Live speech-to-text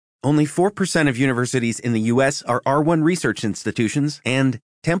Only 4% of universities in the U.S. are R1 research institutions, and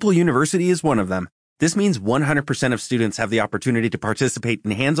Temple University is one of them. This means 100% of students have the opportunity to participate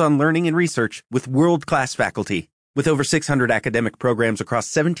in hands-on learning and research with world-class faculty. With over 600 academic programs across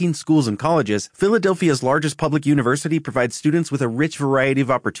 17 schools and colleges, Philadelphia's largest public university provides students with a rich variety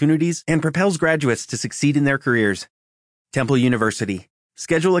of opportunities and propels graduates to succeed in their careers. Temple University.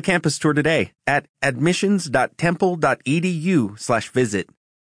 Schedule a campus tour today at admissions.temple.edu/visit.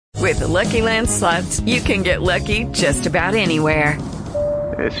 With the Lucky Land Slots, you can get lucky just about anywhere.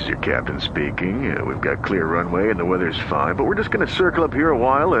 This is your captain speaking. We've got clear runway and the weather's fine, but we're just going to circle up here a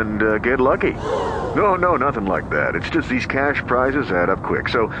while and get lucky. No, nothing like that. It's just these cash prizes add up quick.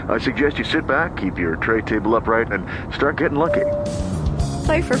 So I suggest you sit back, keep your tray table upright, and start getting lucky.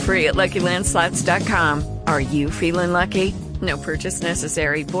 Play for free at LuckyLandSlots.com. Are you feeling lucky? No purchase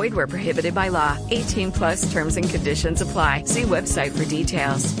necessary. Void where prohibited by law. 18 plus terms and conditions apply. See website for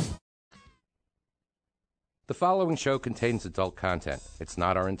details. The following show contains adult content. It's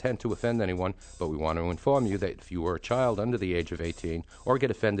not our intent to offend anyone, but we want to inform you that if you are a child under the age of 18 or get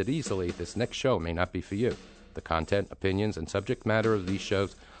offended easily, this next show may not be for you. The content, opinions, and subject matter of these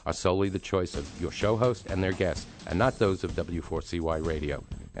shows are solely the choice of your show host and their guests, and not those of W4CY Radio.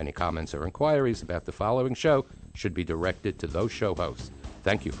 Any comments or inquiries about the following show should be directed to those show hosts.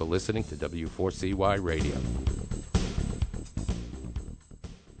 Thank you for listening to W4CY Radio.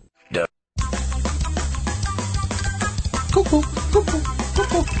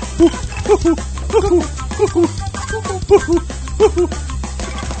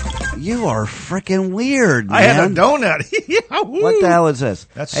 You are freaking weird, man. I had a donut. What the hell is this?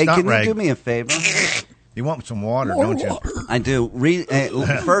 That's hey, can rag. you do me a favor? You want some water, don't you? I do.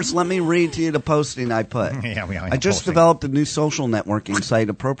 First, let me read to you the posting I put. I just developed a new social networking site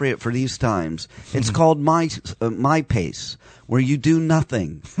appropriate for these times. It's called My Pace, where you do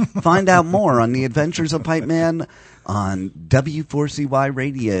nothing. Find out more on the adventures of Pipeman on W4CY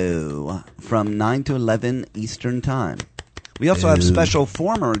Radio from 9 to 11 Eastern Time. We also have special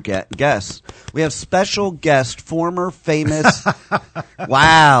former guests. We have special guest, former famous.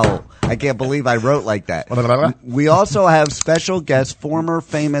 Wow. I can't believe I wrote like that. We also have special guest, former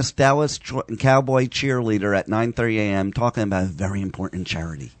famous Dallas Cowboy cheerleader at 9:30 a.m. talking about a very important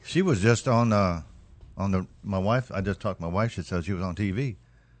charity. She was just on my wife. I just talked to my wife. She said she was on TV.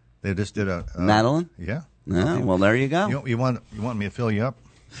 They just did a Madeline? Yeah. Oh, well, there you go. You want me to fill you up?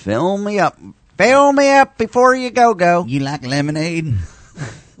 Fill me up. Fill me up before you go. You like lemonade?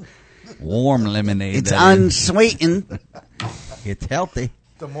 Warm lemonade. It's unsweetened. It's healthy.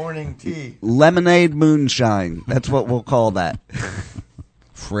 The morning tea. Lemonade moonshine. That's what we'll call that.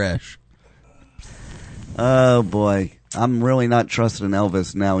 Fresh. Oh, boy. I'm really not trusting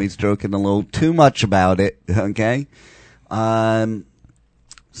Elvis now. He's joking a little too much about it. Okay? So.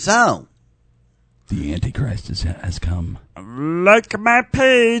 The Antichrist has come. Like my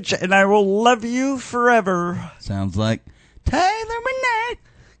page, and I will love you forever. Sounds like Tyler Winnett.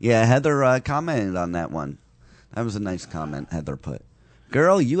 Yeah, Heather commented on that one. That was a nice comment Heather put.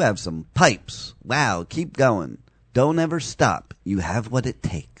 Girl, you have some pipes. Wow, keep going. Don't ever stop. You have what it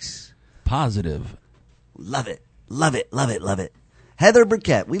takes. Positive. Love it. Love it. Love it. Love it. Heather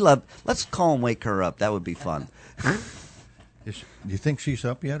Burkett, let's call and wake her up. That would be fun. Do you think she's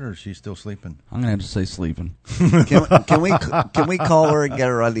up yet, or is she still sleeping? I'm gonna have to say sleeping. Can we call her and get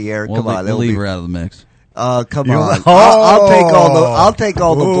her on the air? Come on, we'll leave her out of the mix. Come on. I'll take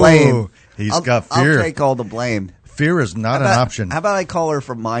all the blame. He's got fear. I'll take all the blame. Fear is not an option. How about I call her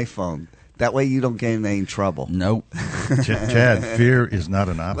from my phone? That way you don't get in any trouble. Nope. Chad, fear is not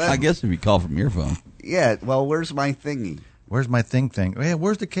an option. I guess if you call from your phone. Yeah. Well, where's my thingy? Where's my thing? Hey,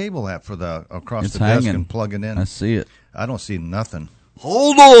 where's the cable at for the across It's the hanging. desk and plug it in? I see it. I don't see nothing.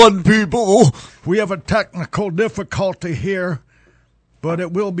 Hold on, people. We have a technical difficulty here, but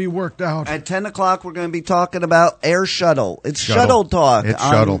it will be worked out. At 10 o'clock, we're going to be talking about Air Shuttle. It's Shuttle Talk It's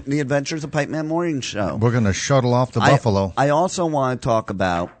on Shuttle. the Adventures of Pipeman Morning Show. We're going to shuttle off the Buffalo. I also want to talk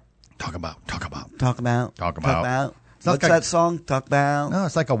about. Talk about. What's that song? Talk about. No,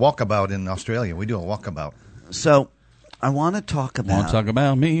 it's like a walkabout in Australia. We do a walkabout. So, I want to talk about. Won't talk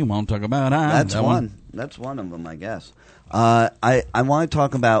about me. Won't talk about I. That's one. That's one of them, I guess. I want to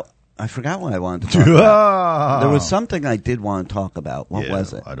talk about. I forgot what I wanted to talk about. There was something I did want to talk about. What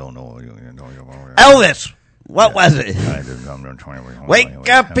was it? I don't know. Elvis! What was it? Wake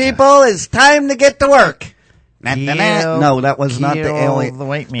up, people. It's time to get to work. No, that was not the alien.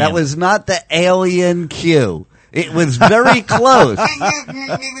 That was not the alien cue. It was very close.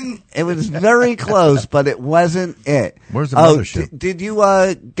 It was very close, but it wasn't it. Where's the mothership? Did you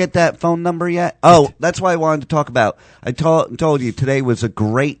get that phone number yet? Oh, that's why I wanted to talk about. I told you today was a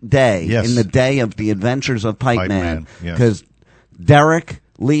great day. Yes. In the day of the adventures of Pipeman. Yes. Because Derek,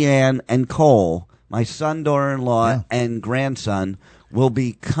 Leanne, and Cole, my son, daughter-in-law, and grandson, will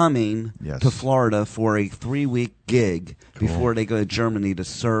be coming to Florida for a 3-week gig before they go to Germany to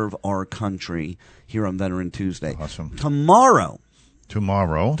serve our country here on Veteran Tuesday. Awesome. Tomorrow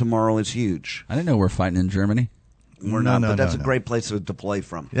is huge. I didn't know we're fighting in Germany. We're not, but that's a great place to deploy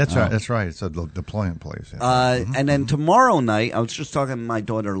from. That's right. That's right. It's a deployment place. Yeah. And then tomorrow night, I was just talking to my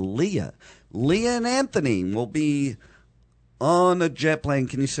daughter Leah. Leah and Anthony will be on a jet plane.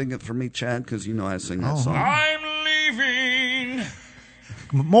 Can you sing it for me, Chad? Because you know how to sing that song. I'm leaving.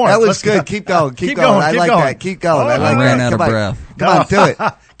 More. That was good. Keep going. Keep going. I like that. Keep going. I like ran that. out of breath. Come on, do it.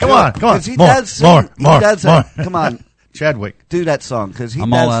 Come on. Because he does sing. Come on. Chadwick. Do that song, because he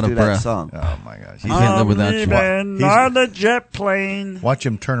I'm all out does of do that breath. song. Oh, my gosh. You can't live without you. On the jet plane. Watch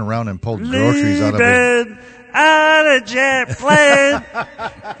him turn around and pull groceries out of his... on a jet plane.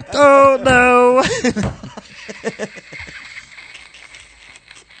 Oh, no.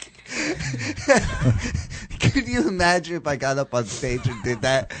 Could you imagine if I got up on stage and did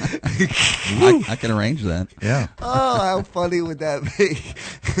that? I can arrange that. Yeah. Oh, how funny would that be?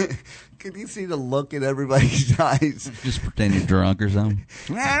 Could you see the look in everybody's eyes? Just pretend you're drunk or something.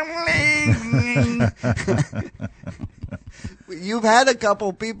 You've had a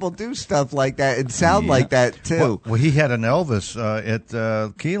couple people do stuff like that and sound like that, too. Well, he had an Elvis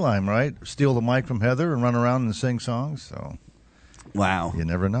at Key Lime, right? Steal the mic from Heather and run around and sing songs. So, wow. You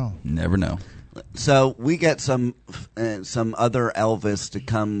never know. Never know. So we get some other Elvis to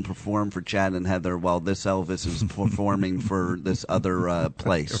come perform for Chad and Heather while this Elvis is performing for this other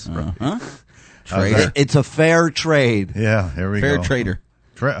place. Trader. It's a fair trade. Yeah, here we go. Fair trader.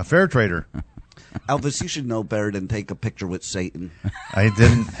 A fair trader. Elvis, you should know better than take a picture with Satan. I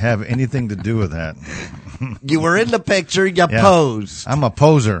didn't have anything to do with that. You were in the picture. You posed. I'm a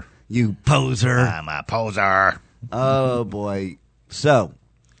poser. You poser. I'm a poser. Oh, boy. So,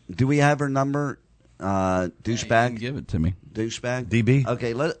 do we have her number, douchebag? Yeah, you can give it to me. Douchebag? DB?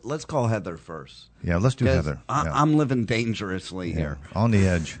 Okay, let's call Heather first. Yeah, let's do Heather. I'm living dangerously here. On the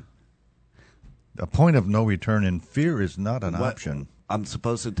edge. A point of no return, and fear is not an option. I'm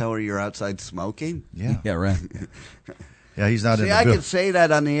supposed to tell her you're outside smoking? Yeah. Yeah, right. Yeah, he's not in the I bill. can say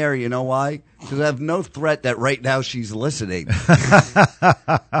that on the air. You know why? Because I have no threat that right now she's listening.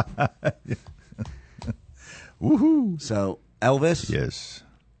 Woohoo. So, Elvis? Yes.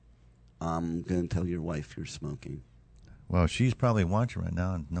 I'm going to tell your wife you're smoking. Well, she's probably watching right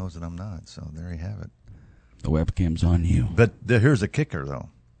now and knows that I'm not, so there you have it. The webcam's on you. But here's a kicker, though.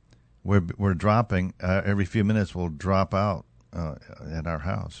 We're dropping, every few minutes we'll drop out at our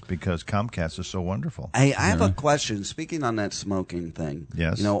house because Comcast is so wonderful. Hey, I have a question. Speaking on that smoking thing.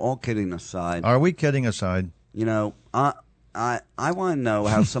 Yes. You know, all kidding aside. Are we kidding aside? You know, I want to know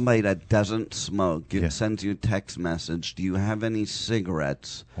how somebody that doesn't smoke sends you a text message. Do you have any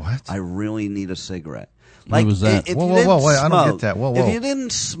cigarettes? What? I really need a cigarette. What was that? Whoa, wait, I don't get that. Whoa. If you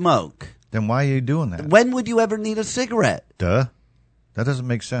didn't smoke, then why are you doing that? When would you ever need a cigarette? Duh. That doesn't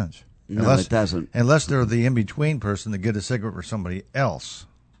make sense. No, it doesn't. Unless they're the in-between person to get a cigarette for somebody else.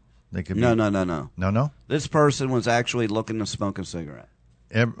 They could No. No? This person was actually looking to smoke a cigarette.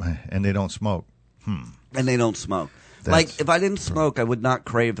 And they don't smoke. And they don't smoke. Like, if I didn't smoke, I would not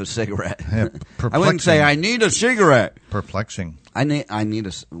crave a cigarette. Yeah, I wouldn't say, I need a cigarette. Perplexing. I need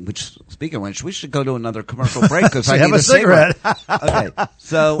a, which, speaking of which, we should go to another commercial break because I have need a cigarette. Okay.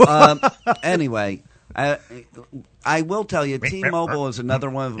 So, anyway, I will tell you, T-Mobile is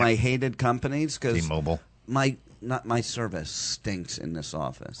another one of my hated companies because T-Mobile. my service stinks in this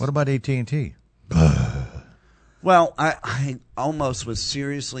office. What about AT&T? Well, I almost was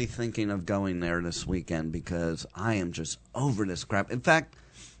seriously thinking of going there this weekend because I am just over this crap. In fact,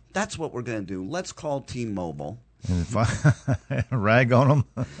 that's what we're going to do. Let's call T-Mobile. Rag on them?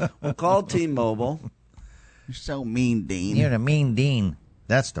 We'll call T-Mobile. You're so mean, Dean. You're the mean Dean.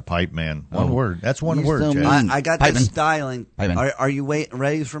 That's the pipe man. One word. That's one word, so Chad. mean. I got Pipeman. this dialing. Pipeman. Are you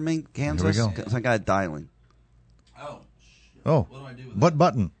ready for me, Kansas? Here we go. 'Cause I got dialing. Oh, what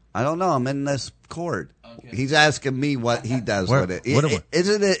button? I don't know. I'm in this cord. Okay. He's asking me what he does with it.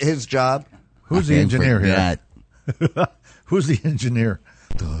 Isn't it his job? Who's the engineer here? Who's the engineer?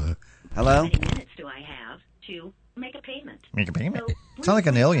 Hello? How many minutes do I have to make a payment? Make a payment? So, Sound like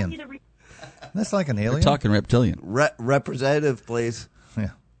an alien. That's like an alien. We're talking reptilian. Representative, please.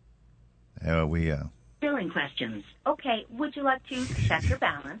 Yeah. Billing questions. Okay, would you like to check your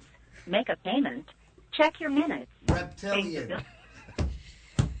balance, make a payment, check your minutes. Reptilian.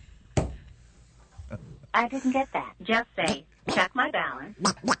 I didn't get that. Just say, check my balance,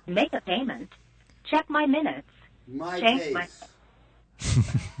 make a payment, check my minutes, change my...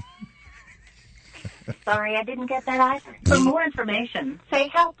 Sorry, I didn't get that either. For more information, say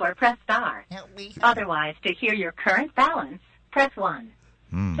help or press star. Help me. Otherwise, to hear your current balance, press 1.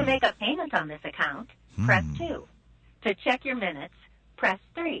 To make a payment on this account, press 2. To check your minutes, press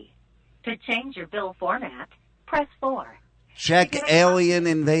 3. To change your bill format, press 4. Check alien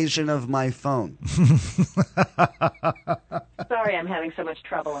invasion of my phone. Sorry, I'm having so much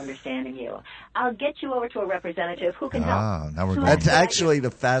trouble understanding you. I'll get you over to a representative who can help. Now we're going. That's actually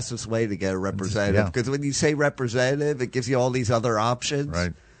the fastest way to get a representative, because when you say representative, it gives you all these other options.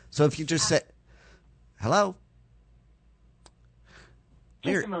 Right. So if you just say, hello.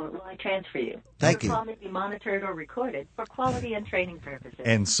 Just a moment while I transfer you. Thank Your you. call may be monitored or recorded for quality and training purposes.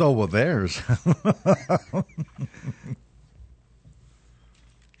 And so will theirs.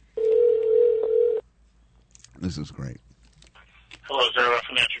 This is great. Hello, Zero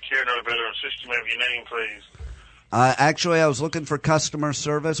Financial Care. No better assist you. May I have your name, please? Actually, I was looking for customer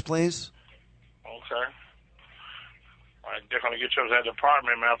service, please. Okay. I definitely get you over to that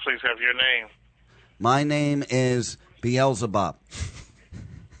department. May I please have your name? My name is Beelzebub.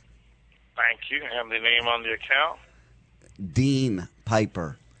 Thank you. And the name on the account? Dean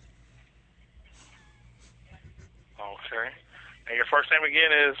Piper. Okay. And your first name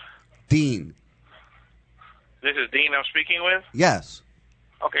again is? Dean. This is Dean I'm speaking with? Yes.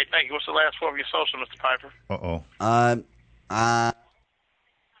 Okay, thank you. What's the last four of your social, Mr. Piper? Uh-oh.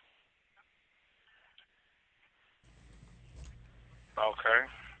 Okay.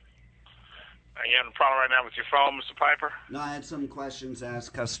 And you having a problem right now with your phone, Mr. Piper? No, I had some questions to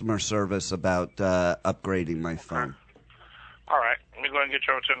ask customer service about upgrading my phone. All right. Let me go ahead and get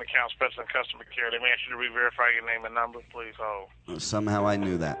you over to an account specialist in customer care. They may ask you to re-verify your name and number. Please hold. Somehow I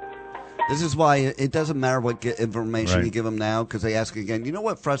knew that. This is why it doesn't matter what information Right. you give them now, because they ask again. You know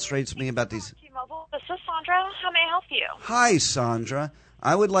what frustrates me about these? T-Mobile. This is Sandra. How may I help you? Hi, Sandra.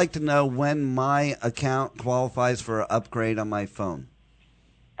 I would like to know when my account qualifies for an upgrade on my phone.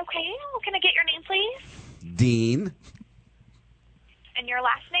 Okay. Well, can I get your name, please? Dean And your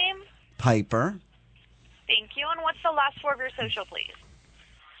last name? Piper. Thank you. And what's the last four of your social, please?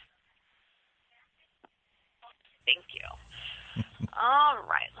 Thank you. All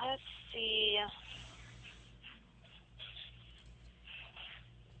right. Let's see.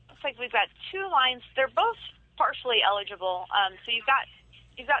 Looks like we've got two lines. They're both partially eligible. So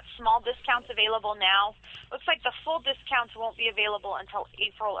you've got small discounts available now. Looks like the full discounts won't be available until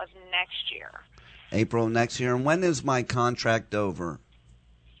April of next year. April next year. And when is my contract over?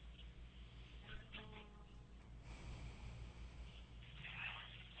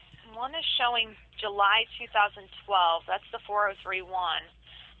 One is showing July 2012. That's the 4031.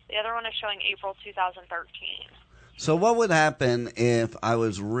 The other one is showing April 2013. So what would happen if I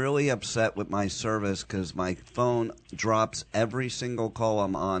was really upset with my service because my phone drops every single call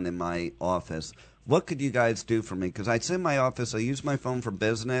I'm on in my office? What could you guys do for me? Because I sit in my office, I use my phone for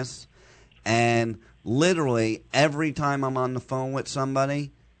business, and literally every time I'm on the phone with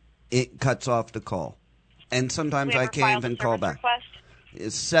somebody, it cuts off the call. And sometimes I can't even call back.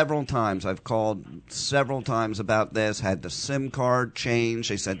 Several times. I've called several times about this, had the SIM card changed.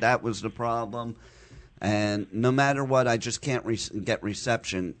 They said that was the problem. And no matter what, I just can't get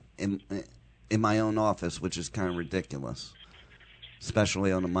reception in my own office, which is kind of ridiculous,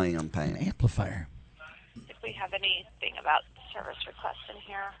 especially on the money I'm paying. An amplifier. If we have anything about service requests in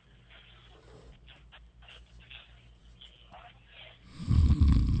here.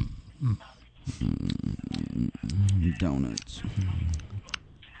 Donuts.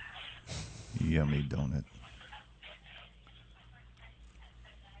 Yummy donut.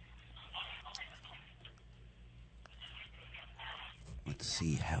 Let's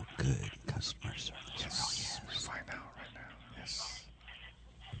see how good customer service Yes. We'll find out right now. Yes.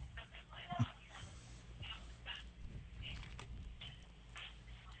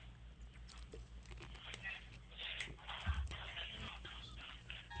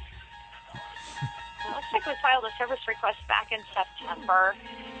 It looks like we filed a service request back in September.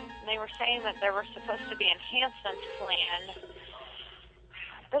 And they were saying that there were supposed to be enhancements planned.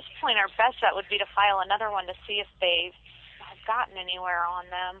 At this point, our best bet would be to file another one to see if they've gotten anywhere on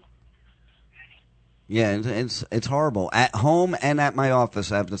them. Yeah, it's horrible. At home and at my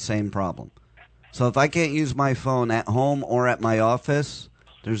office, I have the same problem. So if I can't use my phone at home or at my office,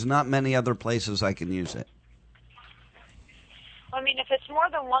 there's not many other places I can use it. I mean, if it's more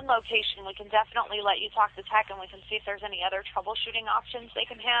than one location, we can definitely let you talk to tech and we can see if there's any other troubleshooting options they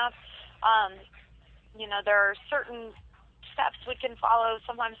can have. there are certain steps we can follow.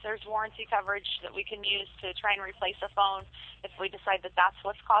 Sometimes there's warranty coverage that we can use to try and replace a phone if we decide that that's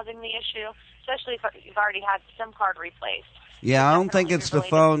what's causing the issue, especially if you've already had SIM card replaced. Yeah, I don't think it's the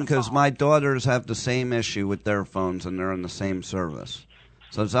phone because my daughters have the same issue with their phones and they're in the same service.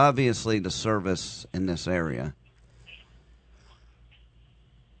 So it's obviously the service in this area.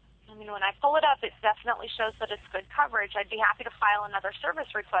 When I pull it up, it definitely shows that it's good coverage. I'd be happy to file another service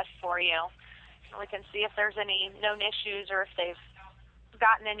request for you. We can see if there's any known issues or if they've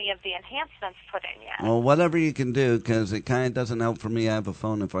gotten any of the enhancements put in yet. Well, whatever you can do, because it kind of doesn't help for me. I have a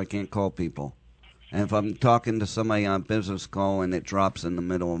phone if I can't call people. And if I'm talking to somebody on a business call and it drops in the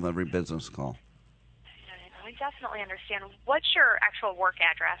middle of every business call. We definitely understand. What's your actual work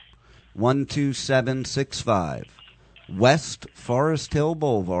address? 12765 West Forest Hill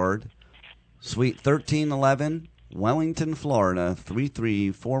Boulevard, Suite 1311, Wellington, Florida,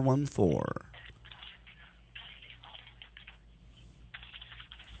 33414.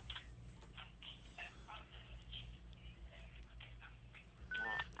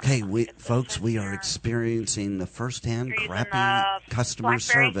 Hey, folks, we are experiencing the first-hand crappy customer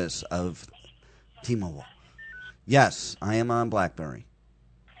service of T-Mobile. Yes, I am on BlackBerry.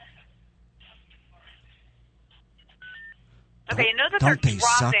 Okay, you know that don't they're they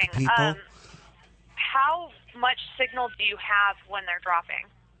dropping. suck, people? How much signal do you have when they're dropping?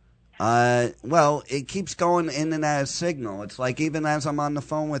 Well, it keeps going in and out of signal. It's like even as I'm on the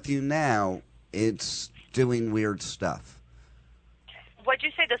phone with you now, it's doing weird stuff. What'd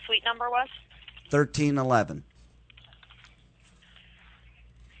you say the suite number was? 1311.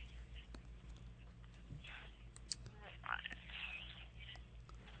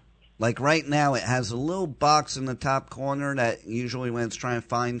 Like right now, it has a little box in the top corner that usually when it's trying to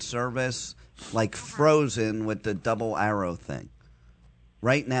find service, like frozen with the double arrow thing.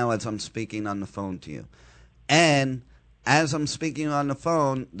 Right now as I'm speaking on the phone to you. And as I'm speaking on the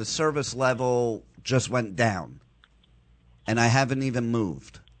phone, the service level just went down. And I haven't even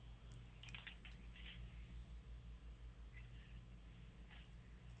moved.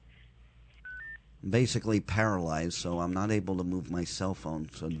 I'm basically paralyzed, so I'm not able to move my cell phone,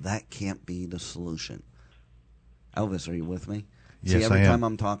 so that can't be the solution. Elvis, are you with me? Yes, See, every I am. time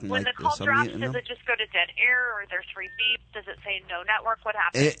I'm talking when like the call this, drops, does it just go to dead air, or are there three beeps? Does it say no network? What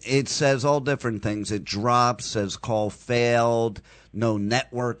happens? It says all different things. It drops, says call failed, no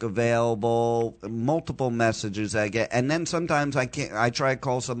network available, multiple messages I get. And then sometimes I can't. I try to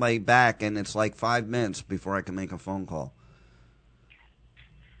call somebody back, and it's like 5 minutes before I can make a phone call.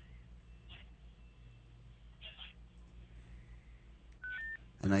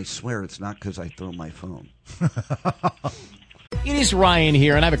 And I swear it's not because I throw my phone. It is Ryan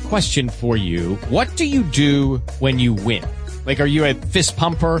here, and I have a question for you. What do you do when you win? Like, are you a fist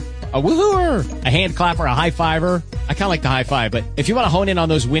pumper, a woohooer, a hand clapper, a high fiver? I kind of like the high five, but if you want to hone in on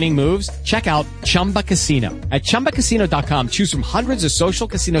those winning moves, check out Chumba Casino. At ChumbaCasino.com, choose from hundreds of social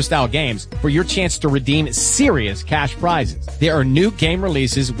casino-style games for your chance to redeem serious cash prizes. There are new game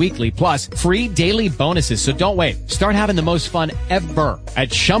releases weekly, plus free daily bonuses, so don't wait. Start having the most fun ever at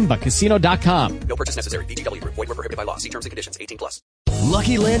ChumbaCasino.com. No purchase necessary. VGW. Void where prohibited by law. See terms and conditions. 18+.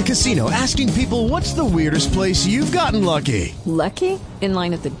 Lucky Land Casino, asking people, what's the weirdest place you've gotten lucky? Lucky? In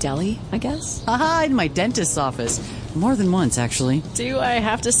line at the deli, I guess? Aha, in my dentist's office. More than once, actually. Do I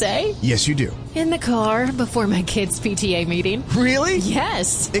have to say? Yes, you do. In the car before my kids' PTA meeting. Really?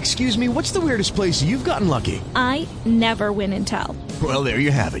 Yes. Excuse me, what's the weirdest place you've gotten lucky? I never win and tell. Well, there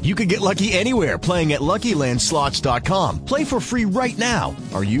you have it. You can get lucky anywhere, playing at LuckyLandSlots.com. Play for free right now.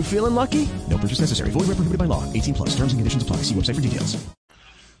 Are you feeling lucky? No purchase necessary. Void where prohibited by law. 18+. Terms and conditions apply. See website for details.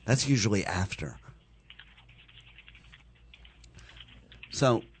 That's usually after.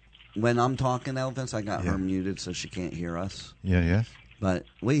 So, when I'm talking, Elvis, I got her muted so she can't hear us. Yeah, yes. But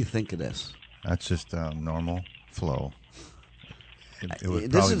what do you think of this? That's just normal flow.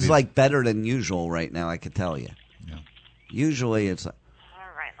 This is like better than usual right now, I could tell you. Yeah. Usually it's... All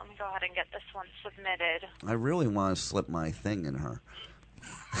right, let me go ahead and get this one submitted. I really want to slip my thing in her.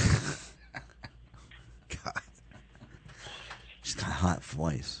 God. She's got a hot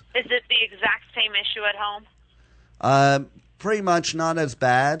voice. Is it the exact same issue at home? Pretty much not as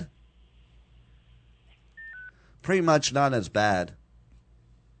bad. Pretty much not as bad.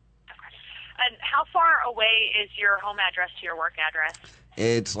 And how far away is your home address to your work address?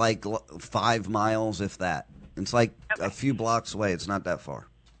 It's like 5 miles, if that. It's like a few blocks away. It's not that far.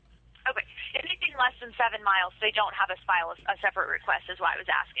 Okay. Anything less than 7 miles, they don't have us file a separate request, is why I was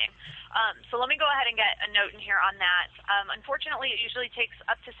asking. So let me go ahead and get a note in here on that. Unfortunately, it usually takes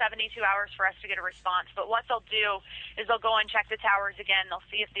up to 72 hours for us to get a response, but what they'll do is they'll go and check the towers again. They'll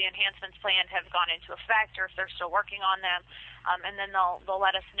see if the enhancements planned have gone into effect or if they're still working on them, and then they'll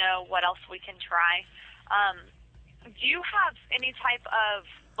let us know what else we can try. Do you have any type of,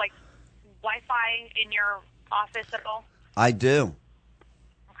 like, Wi-Fi in your office at all? I do.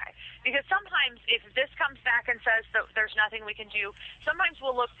 Okay. Because sometimes if this comes back and says that there's nothing we can do, sometimes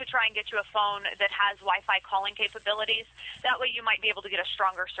we'll look to try and get you a phone that has Wi-Fi calling capabilities. That way you might be able to get a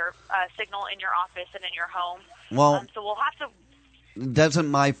stronger signal in your office and in your home. Well, so we'll have to... Doesn't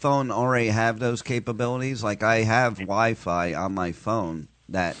my phone already have those capabilities? Like, I have Wi-Fi on my phone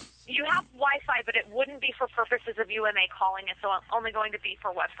that... You have Wi-Fi, but it wouldn't be for purposes of UMA calling. It's only going to be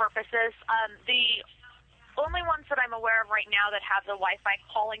for web purposes. The only ones that I'm aware of right now that have the Wi-Fi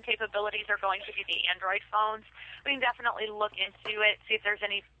calling capabilities are going to be the Android phones. We can definitely look into it, see if there's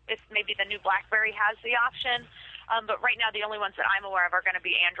if maybe the new BlackBerry has the option. But right now, the only ones that I'm aware of are going to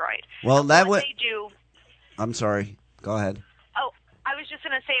be Android. Well, that would... They do... I'm sorry. Go ahead. Oh, I was just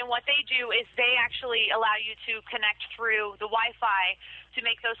going to say, and what they do is they actually allow you to connect through the Wi-Fi to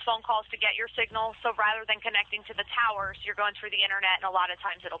make those phone calls to get your signal. So rather than connecting to the towers, you're going through the internet, and a lot of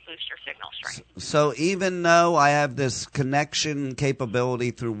times it'll boost your signal strength. So even though I have this connection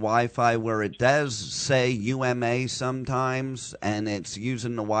capability through Wi-Fi where it does say UMA sometimes, and it's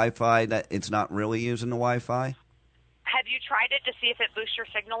using the Wi-Fi, that it's not really using the Wi-Fi? Have you tried it to see if it boosts your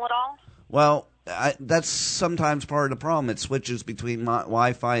signal at all? Well, that's sometimes part of the problem. It switches between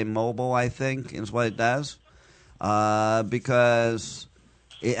Wi-Fi and mobile, I think, is what it does. Because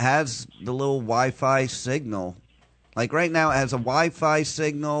it has the little Wi-Fi signal. Like right now, it has a Wi-Fi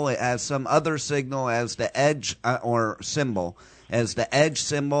signal. It has some other signal as the edge or symbol, as the edge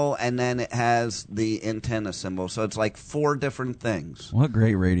symbol, and then it has the antenna symbol. So it's like 4 different things. What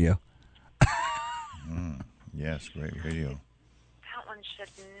great radio. Yes, great radio. That one should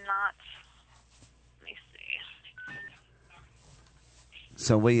not... Let me see.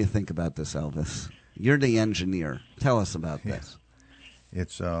 So what do you think about this, Elvis? You're the engineer. Tell us about this.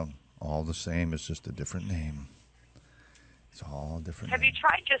 It's all the same. It's just a different name. It's all different. Have you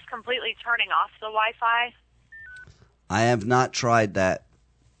tried just completely turning off the Wi-Fi? I have not tried that.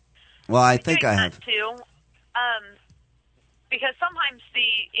 Well, I think I have. Too. Because sometimes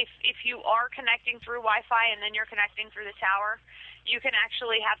if you are connecting through Wi-Fi and then you're connecting through the tower, you can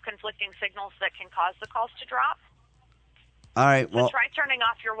actually have conflicting signals that can cause the calls to drop. All right, well... So try turning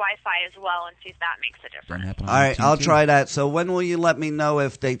off your Wi-Fi as well and see if that makes a difference. All right, I'll try that. So when will you let me know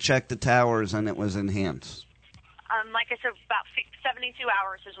if they checked the towers and it was enhanced? Like I said, about 72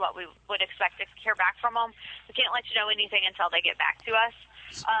 hours is what we would expect to hear back from them. We can't let you know anything until they get back to us.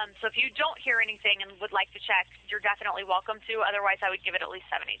 So if you don't hear anything and would like to check, you're definitely welcome to. Otherwise, I would give it at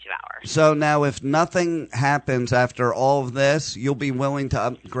least 72 hours. So now if nothing happens after all of this, you'll be willing to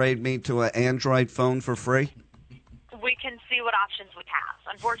upgrade me to an Android phone for free? We can see what options we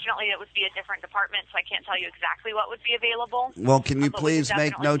have. Unfortunately, it would be a different department, so I can't tell you exactly what would be available. Well, can you please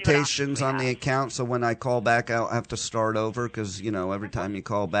make notations on the account so when I call back, I don't have to start over? Because, you know, every time you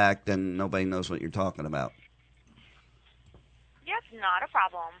call back, then nobody knows what you're talking about. Yes, not a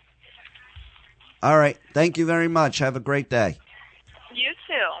problem. All right. Thank you very much. Have a great day. You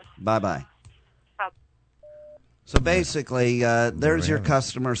too. Bye-bye. So basically, there's your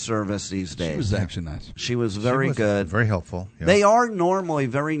customer service these days. She was actually nice. She was very good. Very helpful. Yeah. They are normally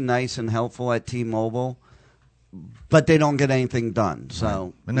very nice and helpful at T-Mobile, but they don't get anything done. So,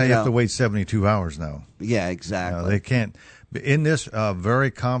 right. And now you have to wait 72 hours now. Yeah, exactly. They can't. In this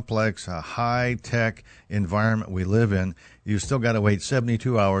very complex, high-tech environment we live in, you still got to wait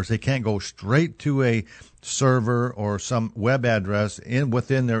 72 hours. They can't go straight to a server or some web address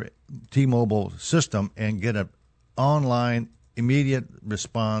within their T-Mobile system and get an online immediate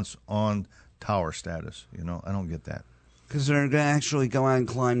response on tower status. You know, I don't get that. Because they're going to actually go out and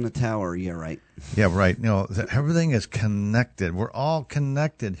climb the tower. Yeah, right. Yeah, right. You know, everything is connected. We're all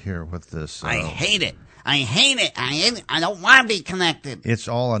connected here with this. I hate it. I hate it. I don't want to be connected. It's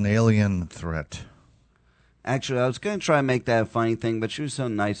all an alien threat. Actually, I was going to try and make that a funny thing, but she was so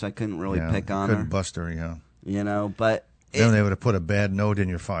nice I couldn't really pick on her. Couldn't bust her, yeah. You know, but... Then they would have put a bad note in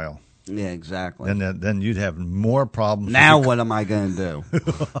your file. Yeah, exactly. Then you'd have more problems. Now what am I going to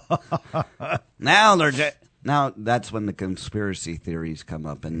do? Now that's when the conspiracy theories come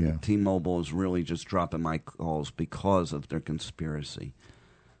up, and T-Mobile is really just dropping my calls because of their conspiracy.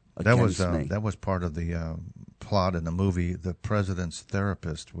 That was part of the plot in the movie The President's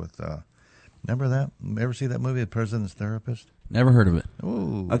Therapist with remember that? Ever see that movie, The President's Therapist? Never heard of it.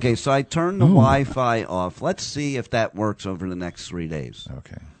 Ooh. Okay, so I turned the Wi-Fi off. Let's see if that works over the next 3 days.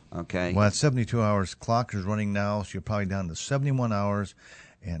 Okay. Well, at 72 hours, clock is running now, so you're probably down to 71 hours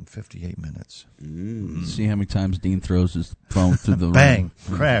and 58 minutes. See how many times Dean throws his phone through the Bang!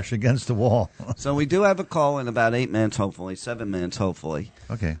 room. Crash against the wall. So we do have a call in about 8 minutes, hopefully. 7 minutes, hopefully.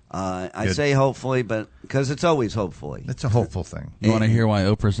 Okay. I say hopefully, but because it's always hopefully. It's a hopeful thing. You want to hear why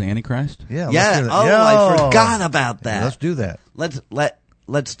Oprah's the Antichrist? Yeah. Yeah. I forgot about that. Yeah, let's do that.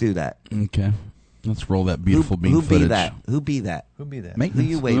 Let's do that. Okay. Let's roll that beautiful bean who footage. Be that? Who be that? Who be that? Who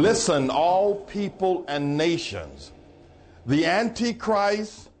you waving? Listen, all people and nations. The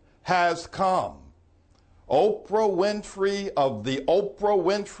Antichrist has come. Oprah Winfrey of the Oprah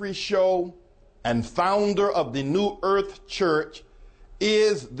Winfrey Show and founder of the New Earth Church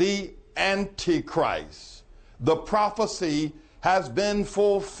is the Antichrist. The prophecy has been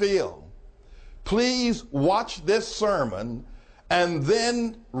fulfilled. Please watch this sermon and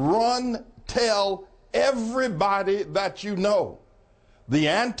then tell everybody that you know. The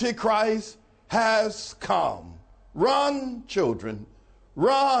Antichrist has come. Run, children,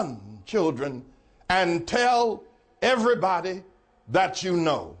 and tell everybody that you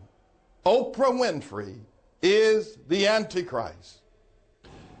know. Oprah Winfrey is the Antichrist.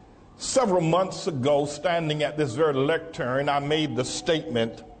 Several months ago, standing at this very lectern, I made the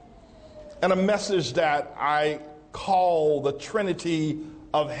statement and a message that I call the Trinity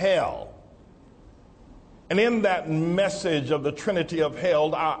of Hell. And in that message of the Trinity of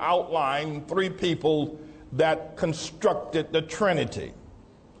Hell, I outlined three people that constructed the Trinity.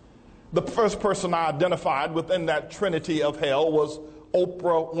 The first person I identified within that Trinity of Hell was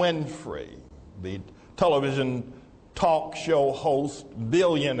Oprah Winfrey, the television talk show host,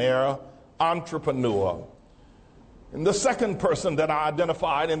 billionaire, entrepreneur. And the second person that I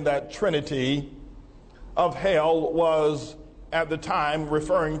identified in that Trinity of Hell was, at the time,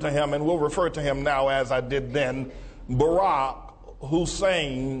 referring to him, and we'll refer to him now as I did then, Barack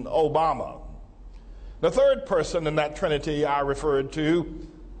Hussein Obama. The third person in that Trinity I referred to,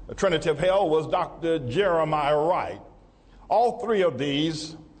 the Trinity of Hell, was Dr. Jeremiah Wright. All three of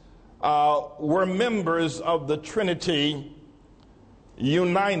these were members of the Trinity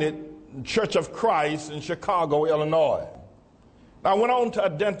United Church of Christ in Chicago, Illinois. I went on to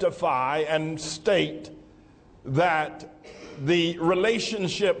identify and state that the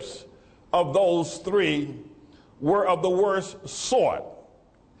relationships of those three were of the worst sort.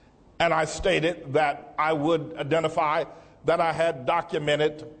 And I stated that I would identify that I had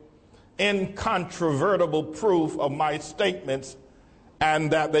documented incontrovertible proof of my statements and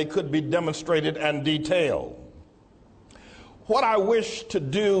that they could be demonstrated and detailed. What I wish to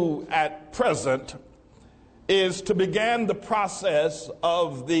do at present is to begin the process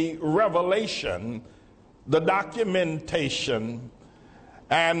of the revelation, the documentation,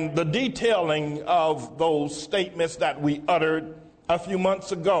 and the detailing of those statements that we uttered a few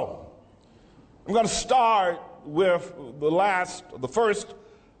months ago. I'm going to start with the first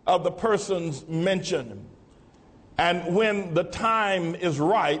of the persons mentioned. And when the time is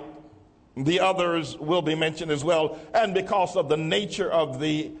right, the others will be mentioned as well. And because of the nature of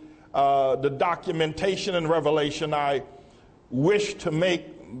the documentation and revelation, I wish to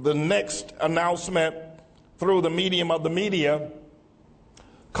make the next announcement through the medium of the media,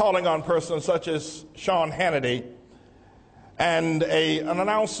 calling on persons such as Sean Hannity and an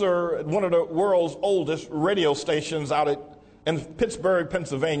announcer at one of the world's oldest radio stations out in Pittsburgh,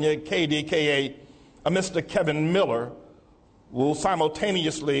 Pennsylvania, KDKA, Mr. Kevin Miller, will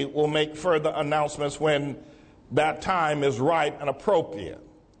simultaneously make further announcements when that time is right and appropriate.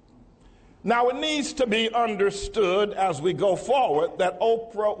 Now, it needs to be understood as we go forward that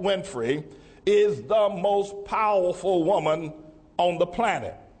Oprah Winfrey is the most powerful woman on the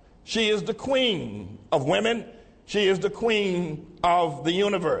planet. She is the queen of women. She is the queen of the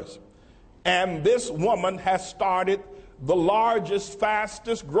universe. And this woman has started the largest,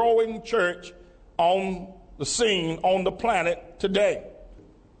 fastest growing church on the scene on the planet today.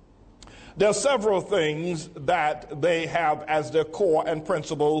 There are several things that they have as their core and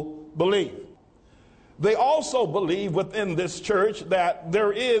principal belief. They also believe within this church that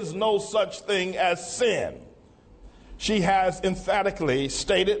there is no such thing as sin. She has emphatically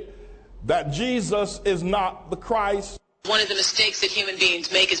stated that Jesus is not the Christ. One of the mistakes that human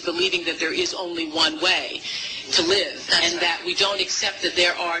beings make is believing that there is only one way to live, and that we don't accept that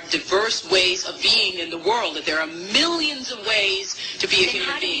there are diverse ways of being in the world, that there are millions of ways to be a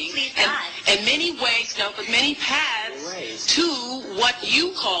human being, and many ways, but many paths to what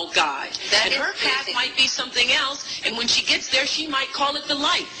you call God. And her path might be something else, and when she gets there, she might call it the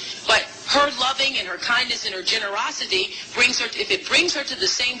light. But her loving and her kindness and her generosity brings her, if it brings her to the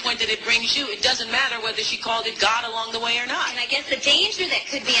same point that it brings you, it doesn't matter whether she called it God along the way or not. And I guess the danger that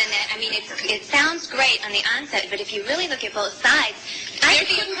could be in that, I mean, it sounds great on the onset, but if you really look at both sides, there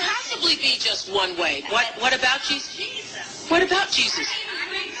couldn't possibly be just one way. What about Jesus? What about Jesus?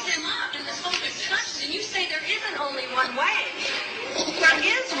 Brings him up in this whole discussion, and you say there isn't only one way. There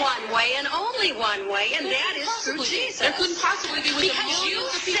is one way and only one way, and that is through Jesus. There couldn't possibly be with because you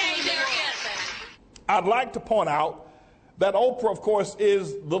say there isn't. I'd like to point out that Oprah, of course,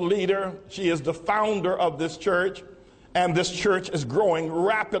 is the leader. She is the founder of this church, and this church is growing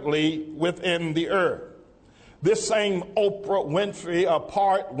rapidly within the earth. This same Oprah Winfrey,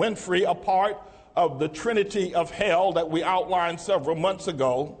 a part of the Trinity of Hell that we outlined several months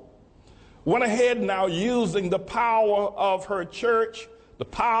ago, went ahead now using the power of her church, the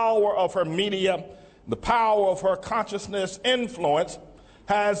power of her media, the power of her consciousness influence,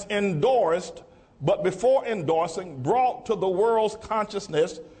 has endorsed, but before endorsing, brought to the world's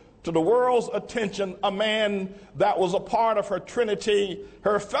consciousness, to the world's attention, a man that was a part of her Trinity,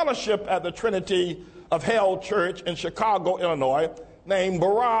 her fellowship at the Trinity of Hell Church in Chicago, Illinois, named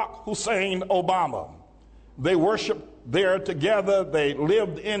Barack Hussein Obama. They worshiped there together. They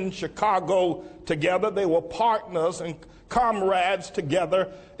lived in Chicago together. They were partners and comrades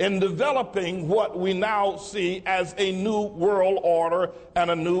together in developing what we now see as a new world order and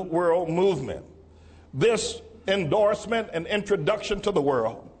a new world movement. This endorsement and introduction to the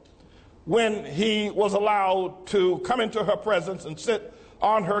world, when he was allowed to come into her presence and sit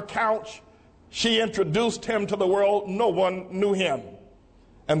on her couch, she introduced him to the world. No one knew him.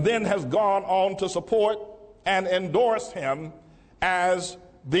 And then has gone on to support and endorse him as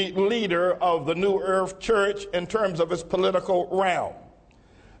the leader of the New Earth Church in terms of its political realm.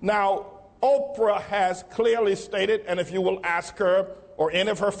 Now, Oprah has clearly stated, and if you will ask her or any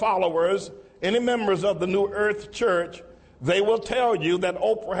of her followers, any members of the New Earth Church, they will tell you that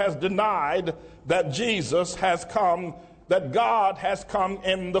Oprah has denied that Jesus has come, that God has come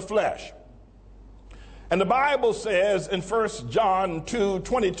in the flesh. And the Bible says in 1 John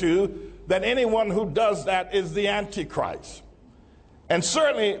 2:22 that anyone who does that is the Antichrist. And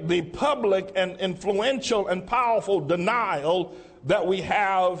certainly the public and influential and powerful denial that we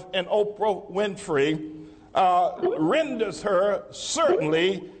have in Oprah Winfrey renders her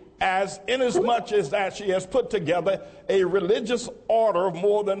certainly as inasmuch as that she has put together a religious order of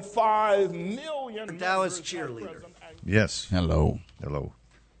more than 5 million. Dallas cheerleader. Yes. Hello. Hello.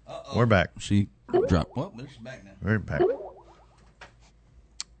 We're back. She dropped. Well, she's back now. We're back.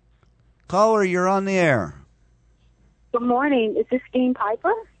 Caller, you're on the air. Good morning. Is this Dean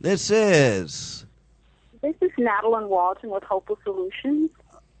Piper? This is. This is Madeline Walton with Hopeful Solutions.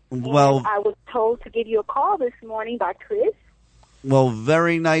 Well, and I was told to give you a call this morning by Chris. Well,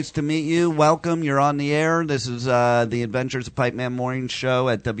 very nice to meet you. Welcome. You're on the air. This is the Adventures of Pipeman Morning Show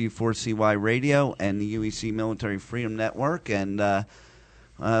at W4CY Radio and the UEC Military Freedom Network, and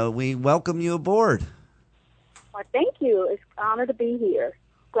we welcome you aboard. Well, thank you. It's an honor to be here.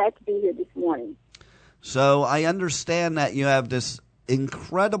 Glad to be here this morning. So I understand that you have this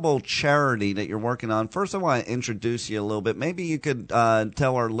incredible charity that you're working on. First, I want to introduce you a little bit. Maybe you could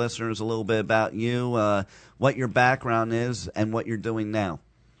tell our listeners a little bit about you, what your background is, and what you're doing now.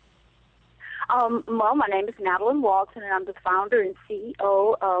 Well, my name is Madeline Walton, and I'm the founder and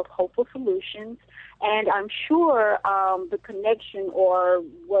CEO of Hopeful Solutions. And I'm sure the connection or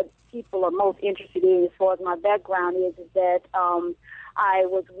what people are most interested in as far as my background is that I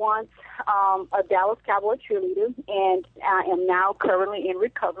was once a Dallas Cowboy cheerleader, and I am now currently in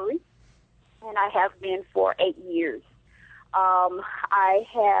recovery, and I have been for 8 years. I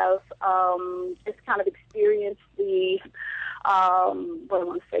have just kind of experienced the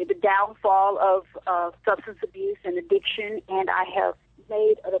the downfall of substance abuse and addiction, and I have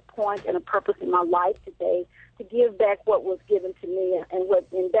made it a point and a purpose in my life today to give back what was given to me,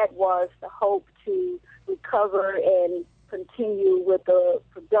 and that was the hope to recover and continue with a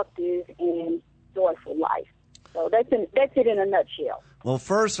productive and joyful life. So that's it in a nutshell. Well,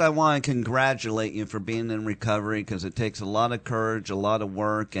 first, I want to congratulate you for being in recovery, because it takes a lot of courage, a lot of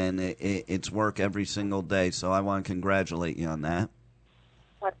work, and it's work every single day. So I want to congratulate you on that.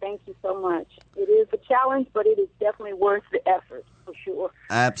 Well, thank you so much. It is a challenge, but it is definitely worth the effort, for sure.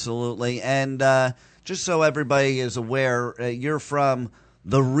 Absolutely. And just so everybody is aware, you're from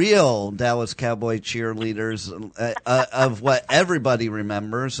the real Dallas Cowboy cheerleaders of what everybody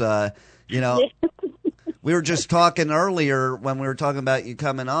remembers. We were just talking earlier when we were talking about you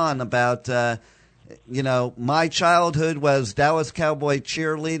coming on about my childhood was Dallas Cowboy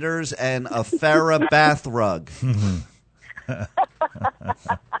cheerleaders and a Farrah bath rug.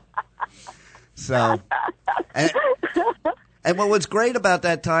 So, and what was great about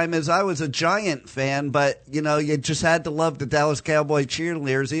that time is I was a Giant fan, but, you just had to love the Dallas Cowboy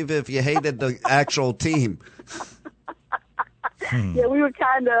cheerleaders, even if you hated the actual team. Yeah, we were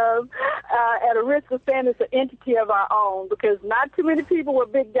kind of at a risk of saying it's an entity of our own, because not too many people were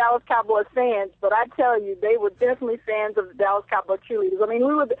big Dallas Cowboys fans, but I tell you, they were definitely fans of the Dallas Cowboy cheerleaders. I mean,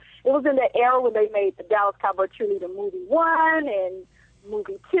 it was in that era when they made the Dallas Cowboy cheerleader movie 1 and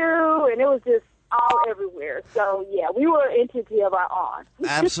movie 2, and it was just all everywhere. So, yeah, we were an entity of our own.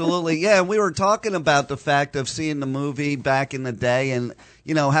 Absolutely. Yeah, we were talking about the fact of seeing the movie back in the day, and,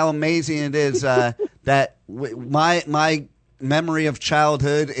 how amazing it is that my memory of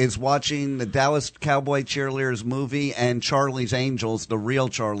childhood is watching the Dallas Cowboy cheerleaders movie and Charlie's Angels, the real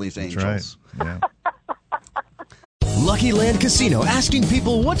Charlie's Angels. That's right. Yeah. Lucky Land Casino, asking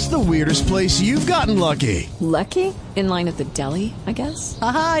people, what's the weirdest place you've gotten lucky? Lucky? In line at the deli, I guess?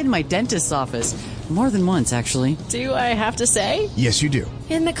 Aha, in my dentist's office. More than once, actually. Do I have to say? Yes, you do.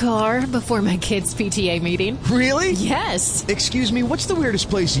 In the car before my kids' PTA meeting. Really? Yes. Excuse me, what's the weirdest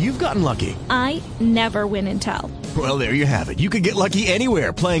place you've gotten lucky? I never win and tell. Well, there you have it. You can get lucky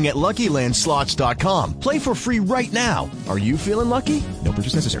anywhere, playing at LuckyLandSlots.com. Play for free right now. Are you feeling lucky? No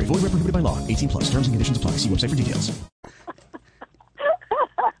purchase necessary. Void where prohibited by law. 18+. Terms and conditions apply. See website for details.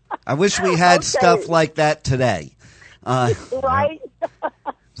 I wish we had stuff like that today. Right?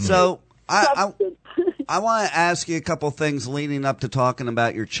 So I want to ask you a couple things leading up to talking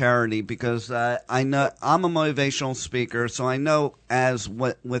about your charity, because I know I'm a motivational speaker, so I know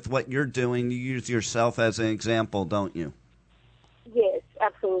with what you're doing, you use yourself as an example, don't you? Yes,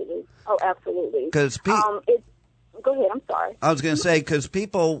 absolutely. Oh, absolutely. Because go ahead. I'm sorry. I was going to say, because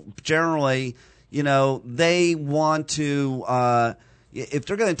people generally, they want to. If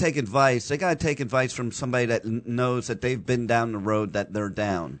they're going to take advice, they got to take advice from somebody that knows that they've been down the road that they're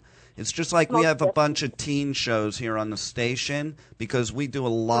down. It's just like we have a bunch of teen shows here on the station, because we do a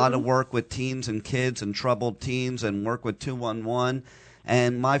lot of work with teens and kids and troubled teens and work with 211.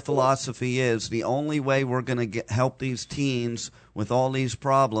 And my philosophy is the only way we're going to help these teens with all these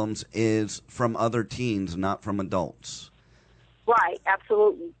problems is from other teens, not from adults. Right.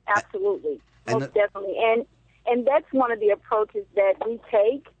 Absolutely. Absolutely. Most definitely. And that's one of the approaches that we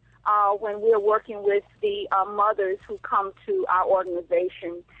take when we're working with the mothers who come to our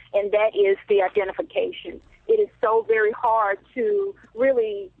organization, and that is the identification. It is so very hard to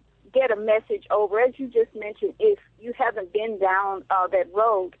really get a message over, as you just mentioned, if you haven't been down that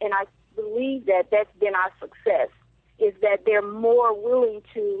road. And I believe that that's been our success, is that they're more willing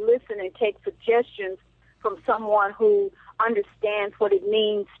to listen and take suggestions from someone who understands what it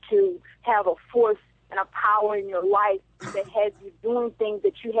means to have a force and a power in your life that has you doing things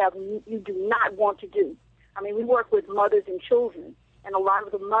that you do not want to do. I mean, we work with mothers and children, and a lot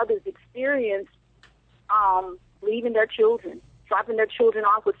of the mothers experience leaving their children, dropping their children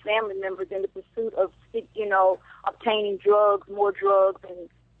off with family members in the pursuit of, obtaining drugs, more drugs, and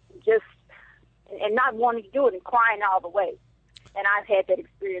not wanting to do it and crying all the way. And I've had that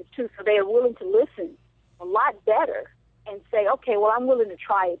experience too. So they are willing to listen a lot better and say, okay, well, I'm willing to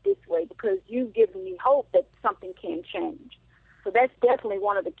try it this way because you've given me hope that something can change. So that's definitely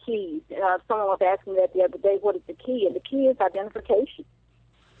one of the keys. Someone was asking me that the other day, what is the key? And the key is identification.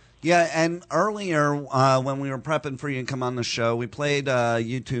 Yeah, and earlier when we were prepping for you to come on the show, we played a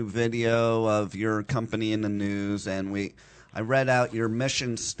YouTube video of your company in the news, and I read out your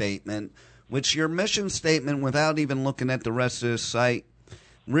mission statement, which your mission statement, without even looking at the rest of the site,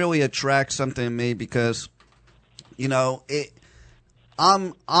 really attracts something in me because,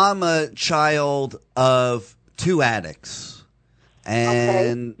 I'm a child of two addicts,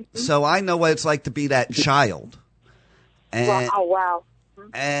 and so I know what it's like to be that child. And, oh, wow.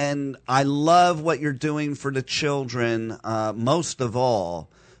 And I love what you're doing for the children, most of all,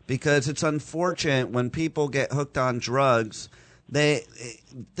 because it's unfortunate when people get hooked on drugs, they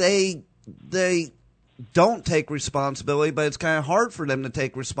don't take responsibility, but it's kind of hard for them to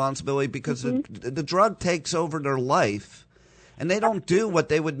take responsibility because the drug takes over their life, and they don't do what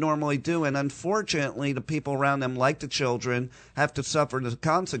they would normally do. And unfortunately, the people around them, like the children, have to suffer the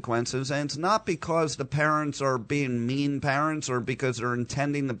consequences. And it's not because the parents are being mean parents or because they're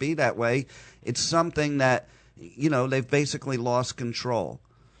intending to be that way. It's something that, they've basically lost control.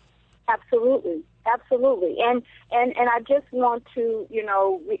 Absolutely. Absolutely. And I just want to,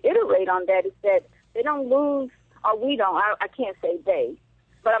 reiterate on that is that they don't lose, or we don't, I can't say they,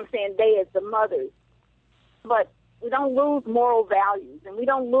 but I'm saying they as the mothers. But lose moral values, and we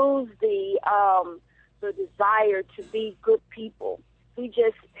don't lose the desire to be good people. We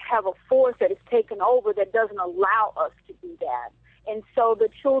just have a force that is taken over that doesn't allow us to do that, and so the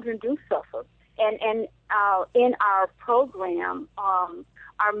children do suffer. And in our program,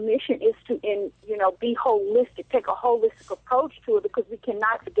 our mission is to be holistic, take a holistic approach to it, because we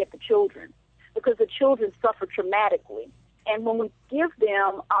cannot forget the children, because the children suffer traumatically. And when we give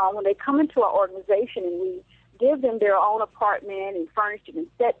them, when they come into our organization and we give them their own apartment and furnish it and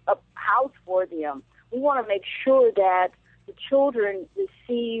set up house for them, we want to make sure that the children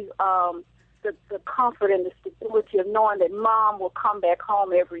receive the comfort and the stability of knowing that mom will come back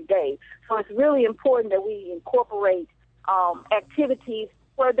home every day. So it's really important that we incorporate activities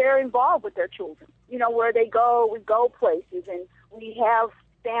where they're involved with their children. Where we go places, and we have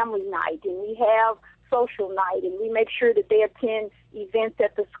family night, and we have social night, and we make sure that they attend events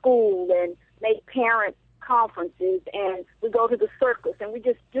at the school and make parent conferences, and we go to the circus, and we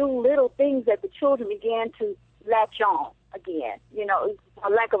just do little things that the children began to latch on again, for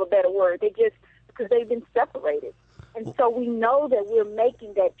lack of a better word. Because they've been separated. And so we know that we're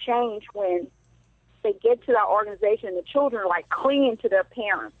making that change when they get to our organization and the children are like clinging to their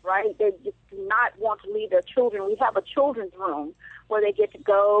parents, right? They just do not want to leave their children. We have a children's room where they get to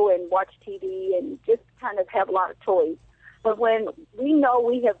go and watch TV and just kind of have a lot of toys. But when we know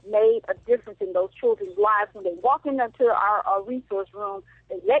we have made a difference in those children's lives, when they walk into our resource room,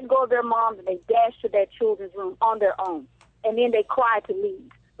 they let go of their moms and they dash to that children's room on their own. And then they cry to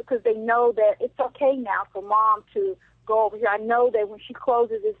leave because they know that it's okay now for mom to go over here. I know that when she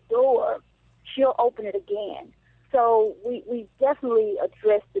closes this door, she'll open it again. So we definitely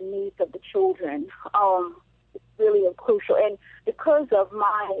address the needs of the children. It's really crucial. And because of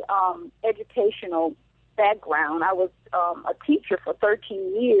my educational background, I was a teacher for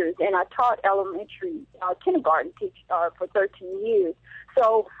 13 years, and I taught elementary kindergarten for 13 years.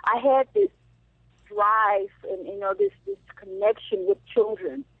 So I had this drive and this connection with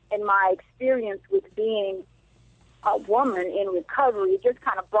children, and my experience with being a woman in recovery just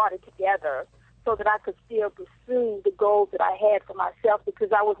kind of brought it together so that I could still pursue the goals that I had for myself,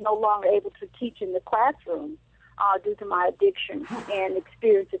 because I was no longer able to teach in the classroom due to my addiction and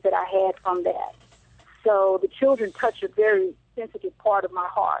experiences that I had from that. So the children touch a very sensitive part of my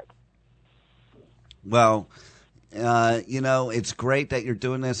heart. Well, it's great that you're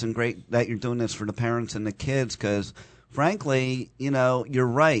doing this, and great that you're doing this for the parents and the kids, because frankly, you're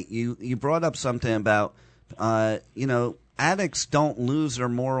right. You brought up something about, addicts don't lose their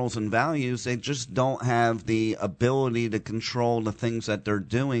morals and values. They just don't have the ability to control the things that they're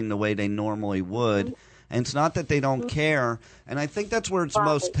doing the way they normally would. And it's not that they don't care. And I think that's where it's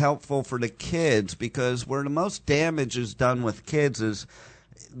most helpful for the kids, because where the most damage is done with kids is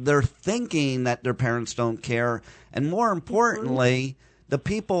they're thinking that their parents don't care. And more importantly, the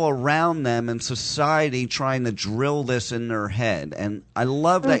people around them in society trying to drill this in their head. And I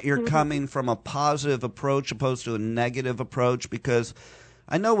love that you're coming from a positive approach opposed to a negative approach, because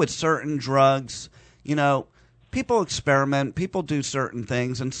I know with certain drugs, people experiment, people do certain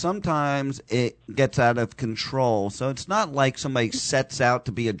things, and sometimes it gets out of control. So it's not like somebody sets out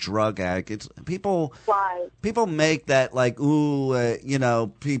to be a drug addict. It's people make that like,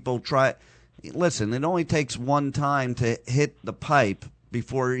 people try. Listen, it only takes one time to hit the pipe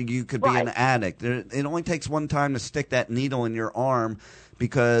before you could be an addict. It only takes one time to stick that needle in your arm,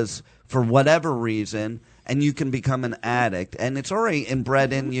 because for whatever reason, and you can become an addict. And it's already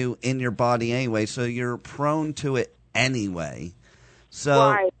inbred in you, in your body anyway, so you're prone to it anyway.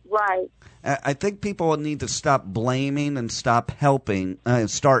 So I think people need to stop blaming and stop helping,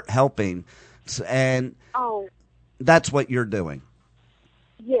 start helping. And that's what you're doing.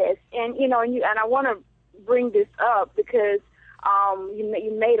 Yes, and and I want to bring this up because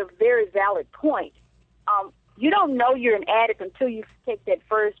you made a very valid point. You don't know you're an addict until you take that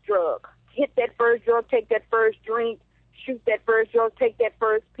first drug. Hit that first drug, take that first drink, shoot that first drug, take that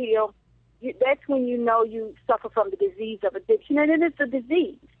first pill. That's when you know you suffer from the disease of addiction. And it is a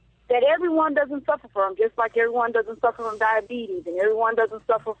disease that everyone doesn't suffer from, just like everyone doesn't suffer from diabetes, and everyone doesn't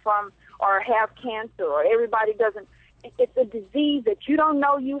suffer from or have cancer, or everybody doesn't. It's a disease that you don't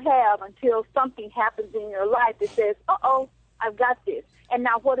know you have until something happens in your life that says, uh-oh, I've got this. And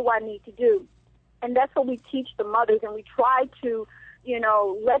now what do I need to do? And that's what we teach the mothers, and we try to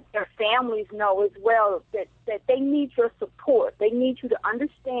let their families know as well that they need your support. They need you to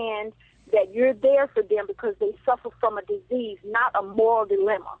understand that you're there for them because they suffer from a disease, not a moral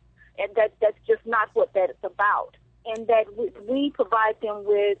dilemma. And that's just not what that is about. And that we provide them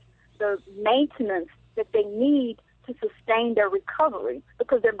with the maintenance that they need to sustain their recovery,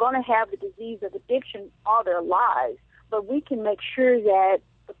 because they're going to have the disease of addiction all their lives. But we can make sure that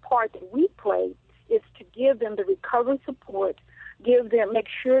the part that we play is to give them the recovery support, make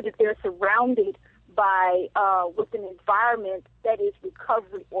sure that they're surrounded by with an environment that is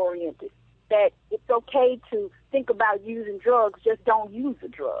recovery oriented. That it's okay to think about using drugs, just don't use the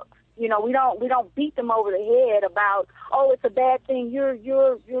drugs. You know, we don't beat them over the head about, oh, it's a bad thing, you're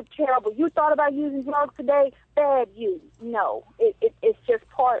terrible. You thought about using drugs today? Bad you. No, it's just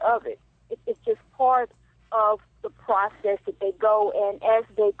part of it. It's just part of the process that they go, and as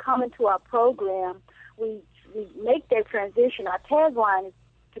they come into our program, we make their transition. Our tagline is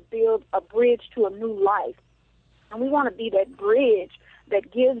to build a bridge to a new life. And we want to be that bridge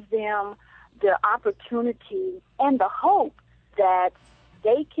that gives them the opportunity and the hope that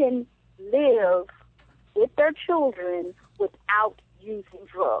they can live with their children without using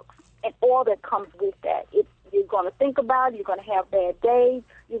drugs and all that comes with that. You're going to think about it, you're going to have bad days,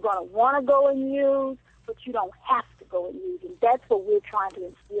 you're going to want to go and use, but you don't have to go and use. And that's what we're trying to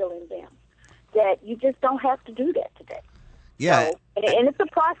instill in them, that you just don't have to do that today. Yeah. So, and it's a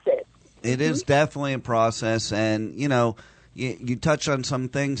process. It is definitely a process, and, you know, you touch on some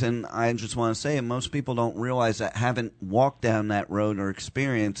things, and I just want to say most people don't realize that haven't walked down that road or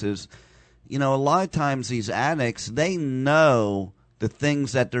experiences. You know, a lot of times these addicts, they know the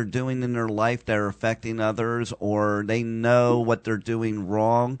things that they're doing in their life that are affecting others, or they know what they're doing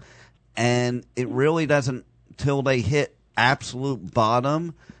wrong, and it really doesn't, till they hit absolute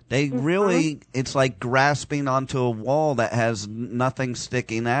bottom, they really, it's like grasping onto a wall that has nothing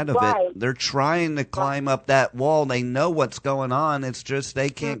sticking out of it. They're trying to climb up that wall. They know what's going on. It's just they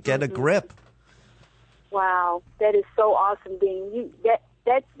can't get a grip. Wow, that is so awesome, Dean.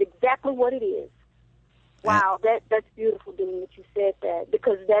 That's exactly what it is. Wow, that's beautiful, Dean, that you said that,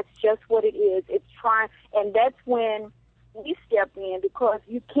 because that's just what it is. It's trying, and that's when we step in, because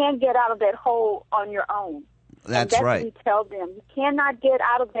you can't get out of that hole on your own. That's What right. we tell them. You cannot get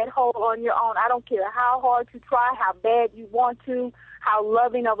out of that hole on your own. I don't care how hard you try, how bad you want to, how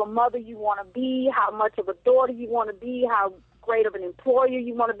loving of a mother you want to be, how much of a daughter you want to be, how great of an employer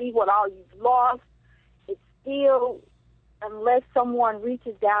you want to be, what all you've lost. It's still, unless someone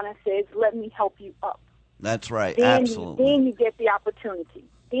reaches down and says, let me help you up. That's right. Then Absolutely. Then you get the opportunity.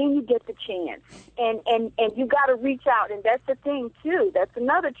 Then you get the chance. And you got to reach out. And that's the thing, too. That's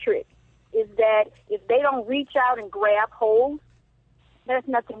another trick, is that if they don't reach out and grab hold, there's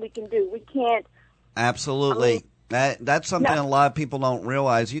nothing we can do. We can't. Absolutely. That's something a lot of people don't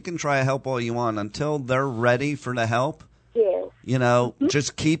realize. You can try to help all you want until they're ready for the help. Yes. You know,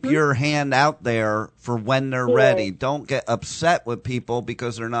 just keep your hand out there for when they're ready. Don't get upset with people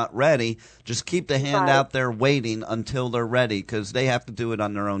because they're not ready. Just keep the hand out there waiting until they're ready, because they have to do it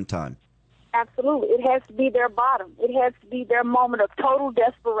on their own time. Absolutely. It has to be their bottom. It has to be their moment of total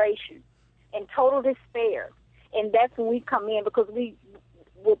desperation and total despair. And that's when we come in, because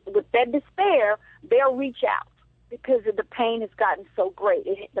with that despair, they'll reach out because the pain has gotten so great.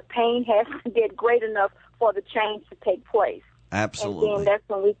 The pain has to get great enough for the change to take place. Absolutely. And then that's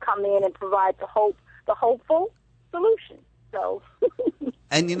when we come in and provide the hopeful solution. So.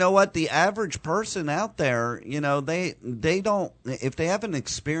 And you know what? The average person out there, you know, they don't, if they haven't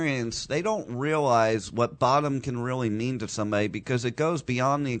experienced, they don't realize what bottom can really mean to somebody, because it goes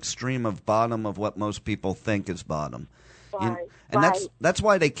beyond the extreme of bottom of what most people think is bottom. Right. And that's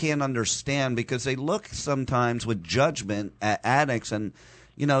why they can't understand, because they look sometimes with judgment at addicts, and,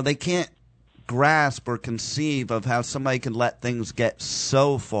 you know, they can't grasp or conceive of how somebody can let things get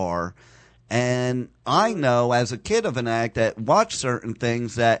so far. And I know as a kid of an addict that watched certain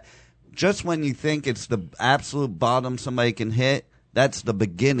things that just when you think it's the absolute bottom somebody can hit, that's the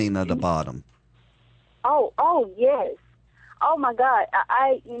beginning of the bottom. Oh yes. Oh my God.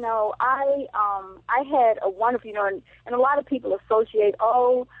 I had a wonderful, and a lot of people associate,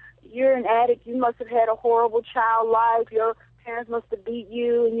 oh, you're an addict, you must have had a horrible child life, your parents must have beat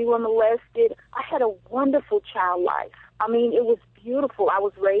you and you were molested. I had a wonderful child life. I mean, it was beautiful. I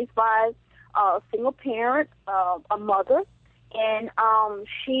was raised by a single parent, a mother, and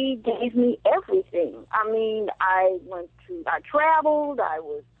she gave me everything. I mean, I traveled, I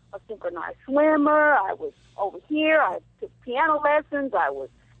was a synchronized swimmer, I was over here, I took piano lessons, I was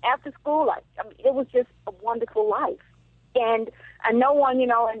after school. I mean, it was just a wonderful life. And no one,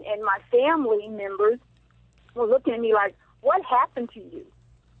 and my family members were looking at me like, what happened to you?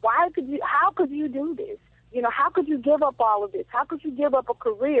 How could you do this? How could you give up all of this? How could you give up a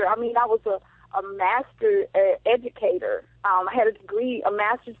career? I mean, I was a master educator. I had a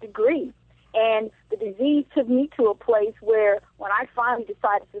master's degree. And the disease took me to a place where when I finally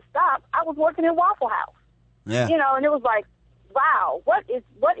decided to stop, I was working at Waffle House. Yeah. You know, and it was like, wow, what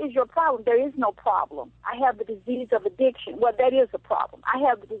is your problem? There is no problem. I have the disease of addiction. Well, that is a problem. I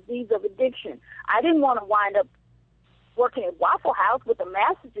have the disease of addiction. I didn't want to wind up working at Waffle House with a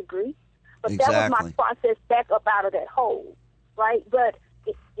master's degree, but that was my process back up out of that hole, right? But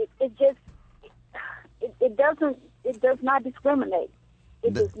it does not discriminate.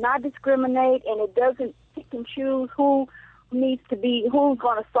 It does not discriminate, and it doesn't pick and choose who's going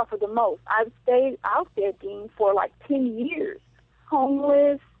to suffer the most. I've stayed out there, Dean, for like 10 years,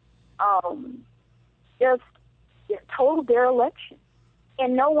 homeless, just total dereliction.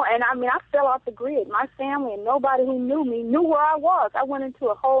 And no one, and I mean, I fell off the grid. My family and nobody who knew me knew where I was. I went into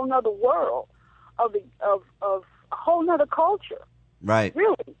a whole nother world of a whole nother culture. Right.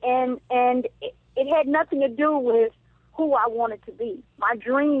 Really. And it had nothing to do with who I wanted to be. My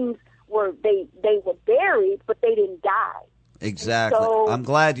dreams were, they were buried, but they didn't die. Exactly. So, I'm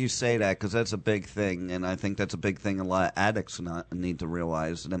glad you say that, because that's a big thing, and I think that's a big thing a lot of addicts need to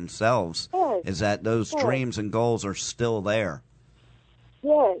realize themselves, is that those dreams and goals are still there.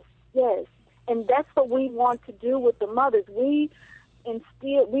 Yes, yes. And that's what we want to do with the mothers. We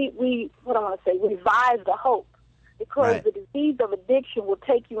instill, what I want to say, revive the hope. Because the disease of addiction will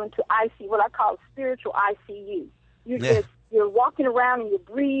take you into ICU, what I call spiritual ICU. You're walking around and you're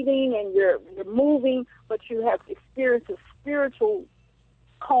breathing and you're moving, but you have experienced a spiritual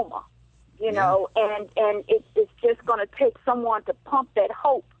coma, you know, and it's just going to take someone to pump that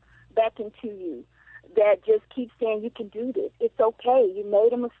hope back into you that just keeps saying, you can do this. It's okay. You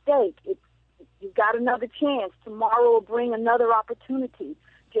made a mistake. You've got another chance. Tomorrow will bring another opportunity.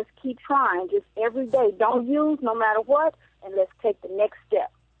 Just keep trying. Just every day. Don't use no matter what, and let's take the next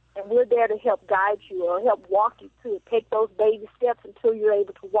step. And we're there to help guide you or help walk you through it. Take those baby steps until you're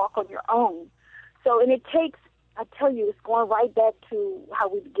able to walk on your own. So, and it takes, I tell you, it's going right back to how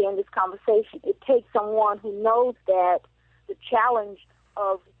we began this conversation. It takes someone who knows that the challenge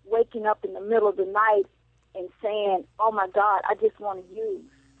of waking up in the middle of the night and saying, oh, my God, I just want to use.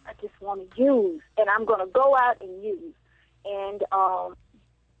 I just want to use. And I'm going to go out and use. And,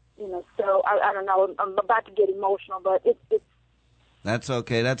 you know, so I don't know. I'm about to get emotional, but it's That's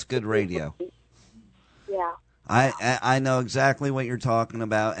okay. That's good radio. Yeah. I know exactly what you're talking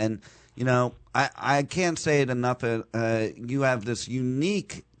about. And, you know, I can't say it enough. You have this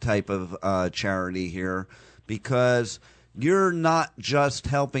unique type of charity here, because you're not just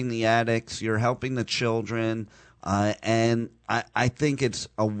helping the addicts, you're helping the children. And I think it's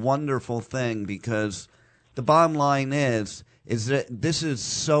a wonderful thing, because the bottom line is that this is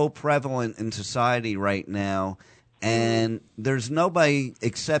so prevalent in society right now. And there's nobody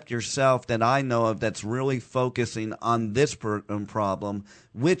except yourself that I know of that's really focusing on this problem,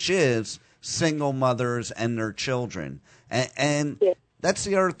 which is single mothers and their children. And that's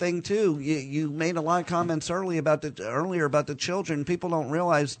the other thing, too. You made a lot of comments earlier about the children. People don't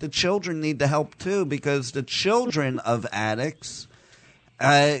realize the children need the help, too, because the children of addicts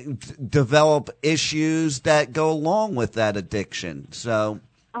develop issues that go along with that addiction. So,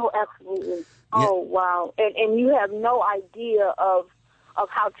 oh, absolutely. Oh, wow. And you have no idea of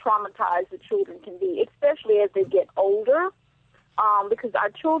how traumatized the children can be, especially as they get older, because our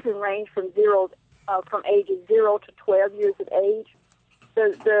children range from ages 0 to 12 years of age.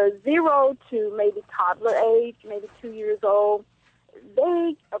 The 0 to maybe toddler age, maybe 2 years old,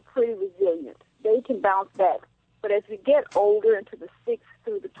 they are pretty resilient. They can bounce back. But as we get older, into the 6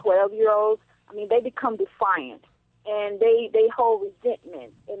 through the 12-year-olds, I mean, they become defiant. And they hold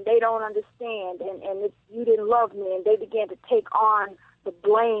resentment, and they don't understand, and it's, you didn't love me, and they begin to take on the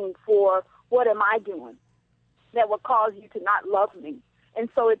blame for what am I doing that will cause you to not love me. And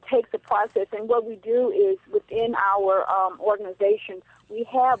so it takes a process, and what we do is within our organization, we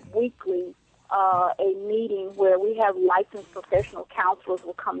have weekly a meeting where we have licensed professional counselors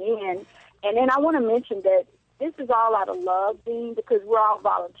will come in, and then I want to mention that this is all out of love, Dean, because we're all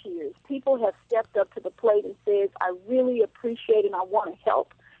volunteers. People have stepped up to the plate and said, I really appreciate it and I want to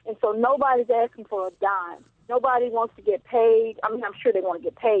help. And so nobody's asking for a dime. Nobody wants to get paid. I mean, I'm sure they want to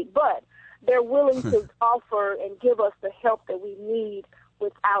get paid, but they're willing to offer and give us the help that we need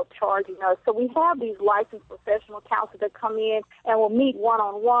without charging us. So we have these licensed professional counselors that come in and will meet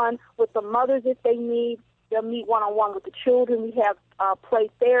one-on-one with the mothers if they need. They'll meet one-on-one with the children. We have play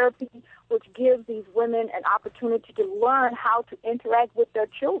therapy, which gives these women an opportunity to learn how to interact with their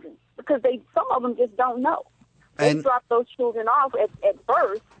children, because some of them just don't know. They drop those children off at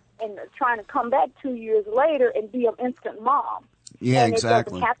birth and are trying to come back 2 years later and be an instant mom. Yeah, and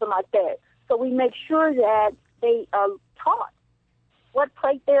exactly. It doesn't happen like that. So we make sure that they are taught what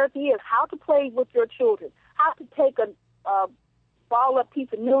play therapy is, how to play with your children, how to take a ball-up piece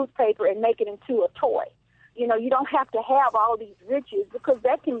of newspaper and make it into a toy. You don't have to have all these riches, because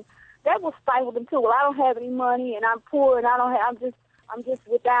that will stifle them too. Well, I don't have any money, and I'm poor, and I'm just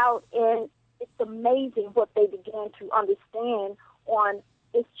without. And it's amazing what they began to understand on.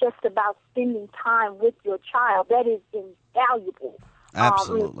 It's just about spending time with your child. That is invaluable.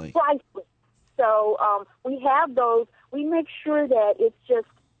 Absolutely. Priceless. So we have those. We make sure that it's just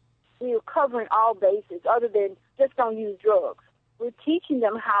we're covering all bases other than just don't use drugs. We're teaching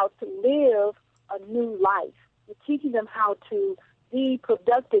them how to live a new life. We're teaching them how to be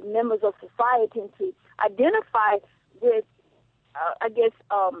productive members of society and to identify with,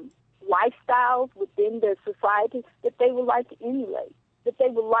 lifestyles within their society that they would like to emulate, that they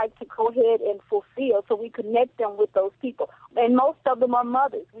would like to go ahead and fulfill. So we connect them with those people. And most of them are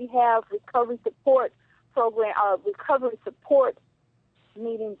mothers. We have recovery support recovery support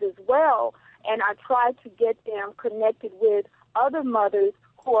meetings as well. And I try to get them connected with other mothers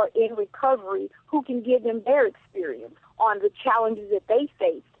who are in recovery who can give them their experience on the challenges that they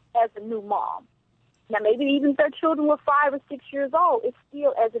faced as a new mom. Now, maybe even if their children were 5 or 6 years old, it's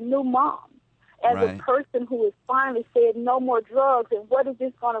still as a new mom, as a person who has finally said no more drugs, and what is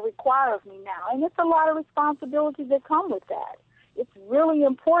this going to require of me now? And it's a lot of responsibilities that come with that. It's really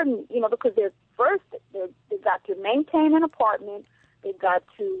important, because they've got to maintain an apartment, they've got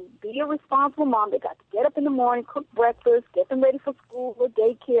to be a responsible mom, they've got to get up in the morning, cook breakfast, get them ready for school or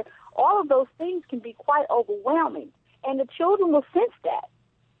daycare. All of those things can be quite overwhelming, and the children will sense that.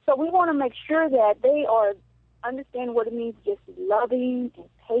 So we want to make sure that they understand what it means to just be loving and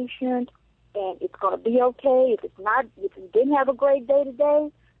patient, and it's going to be okay. If you didn't have a great day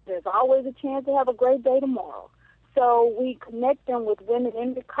today, there's always a chance to have a great day tomorrow. So we connect them with women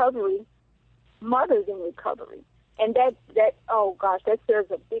in recovery, mothers in recovery, and that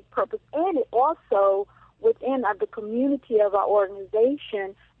serves a big purpose. And it also, within the community of our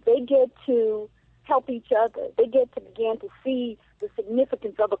organization, they get to help each other. They get to begin to see the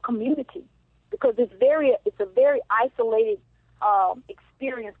significance of a community, because it's a very isolated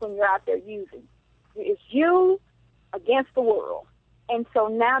experience when you're out there using. It's you against the world. And so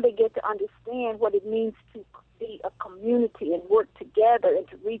now they get to understand what it means to be a community and work together and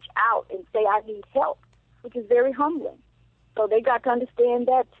to reach out and say, I need help, which is very humbling. So they got to understand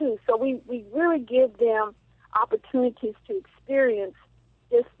that too. So we really give them opportunities to experience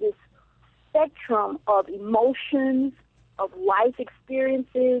just this spectrum of emotions, of life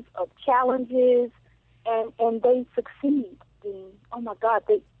experiences, of challenges, and they succeed. Oh my God,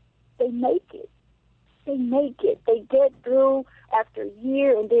 they make it. They make it. They get through after a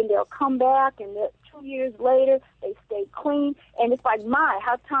year, and then they'll come back, and 2 years later, they stay clean. And it's like,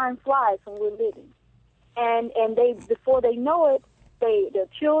 how time flies when we're living. And they, before they know it, their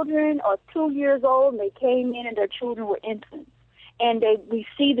children are 2 years old, and they came in, and their children were infants. And we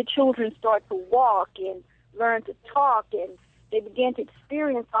see the children start to walk and learn to talk, and they begin to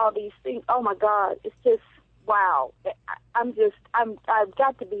experience all these things. Oh my God, it's just wow. I've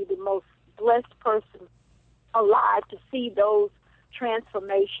got to be the most blessed person alive to see those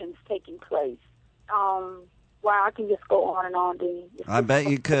transformations taking place. Wow, I can just go on and on, Dean. I bet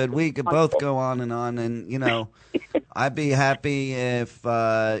you could. We could both go on, and I'd be happy if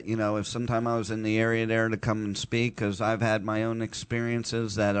if sometime I was in the area there to come and speak, because I've had my own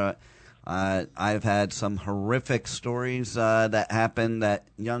experiences that I've had some horrific stories that happened at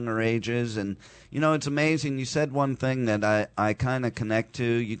younger ages, and it's amazing. You said one thing that I kind of connect to.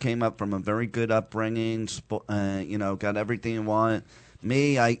 You came up from a very good upbringing, got everything you want.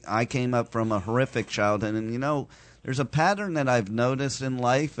 Me, I came up from a horrific childhood, and there's a pattern that I've noticed in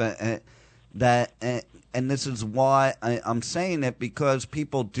life that, and this is why I'm saying it, because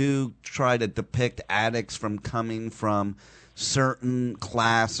people do try to depict addicts from coming from certain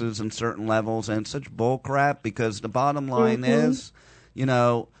classes and certain levels, and it's such bullcrap, because the bottom line is,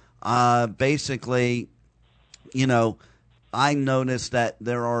 basically, I noticed that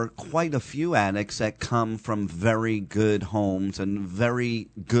there are quite a few addicts that come from very good homes and very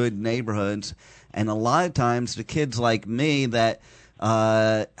good neighborhoods, and a lot of times the kids like me that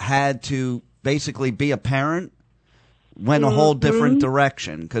had to basically be a parent went a whole different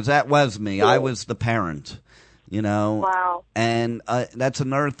direction, because that was me. I was the parent. Wow. And that's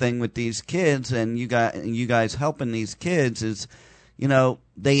another thing with these kids, and you guys helping these kids is,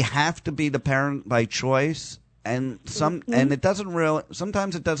 they have to be the parent by choice, and and it doesn't really,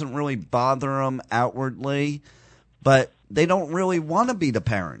 sometimes it doesn't really bother them outwardly, but they don't really want to be the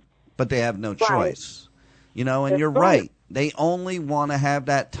parent, but they have no choice, and that's you're right. They only want to have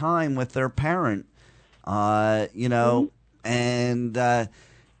that time with their parent, and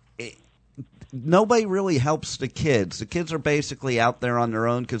nobody really helps the kids. The kids are basically out there on their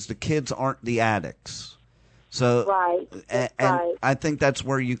own, because the kids aren't the addicts. So, Right. and I think that's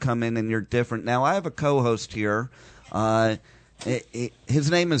where you come in and you're different. Now, I have a co-host here. His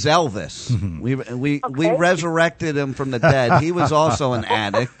name is Elvis. We resurrected him from the dead. He was also an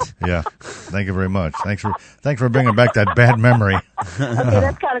addict. Yeah. Thank you very much. Thanks for bringing back that bad memory. Okay,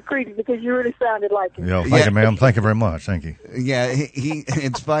 that's kind of creepy because you really sounded like him. Thank you, ma'am. Thank you very much. Thank you. Yeah,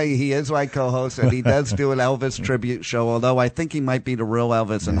 it's funny. He is my co-host, and he does do an Elvis tribute show, although I think he might be the real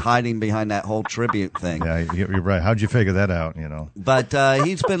Elvis and hiding behind that whole tribute thing. Yeah, you're right. How'd you figure that out, But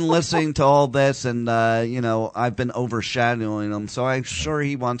he's been listening to all this, and, I've been overshadowing him, so I'm sure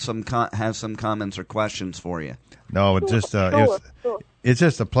he wants has some comments or questions for you. No, it's just it's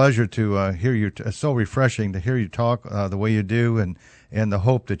just a pleasure to hear you. It's so refreshing to hear you talk the way you do, and the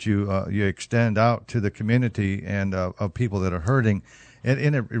hope that you extend out to the community and of people that are hurting.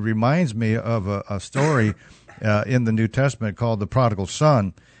 And it reminds me of a story in the New Testament called the prodigal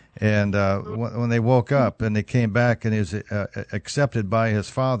son. And when they woke up and they came back and he was accepted by his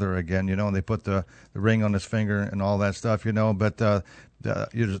father again, and they put the ring on his finger and all that stuff, but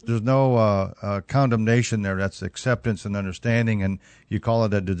there's no condemnation there. That's acceptance and understanding, and you call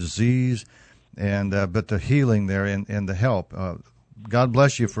it a disease, and but the healing there and the help. God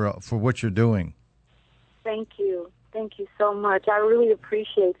bless you for what you're doing. Thank you so much. I really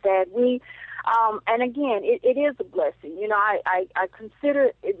appreciate that. And again, it is a blessing. I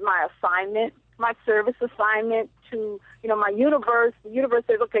consider it my assignment, my service assignment to, my universe. The universe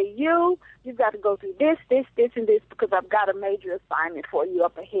says, okay, you've got to go through this, and this because I've got a major assignment for you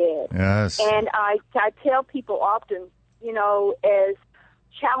up ahead. Yes. And I tell people often, as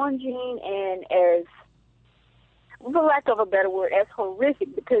challenging and as, for lack of a better word, as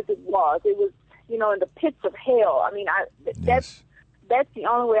horrific because it was, in the pits of hell. I mean, that's the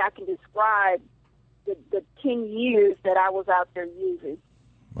only way I can describe the 10 years that I was out there using.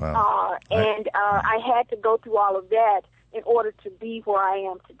 Wow. And I had to go through all of that in order to be where I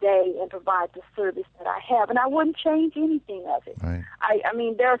am today and provide the service that I have. And I wouldn't change anything of it. Right. I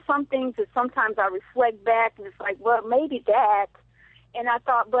mean, there are some things that sometimes I reflect back and it's like, well, maybe that. And I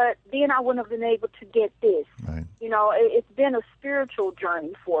thought, but then I wouldn't have been able to get this. Right. It's been a spiritual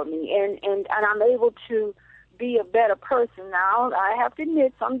journey for me, and I'm able to be a better person now. I have to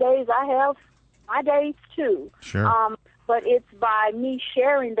admit, some days I have my days too. Sure. But it's by me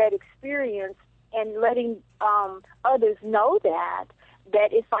sharing that experience and letting others know that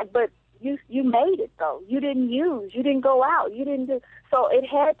it's like, but you made it though. You didn't go out. You didn't do. So it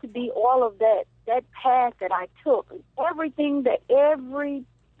had to be all of that path that I took. Everything every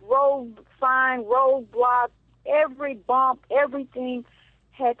road sign, roadblock, every bump, everything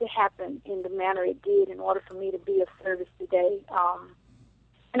had to happen in the manner it did in order for me to be of service today.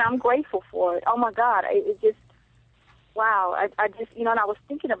 And I'm grateful for it. Oh my God, it just, wow. I just, and I was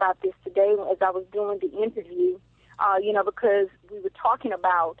thinking about this today as I was doing the interview, because we were talking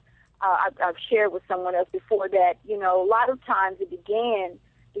about, I've shared with someone else before that, a lot of times the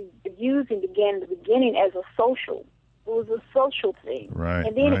using began in the beginning as a social. It was a social thing. Right.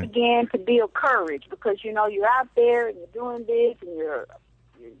 And then it began to build courage because, you're out there and you're doing this and you're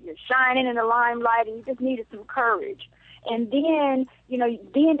shining in the limelight and you just needed some courage. And then,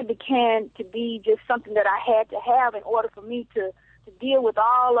 then it began to be just something that I had to have in order for me to deal with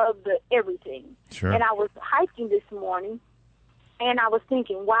all of the everything. Sure. And I was hiking this morning and I was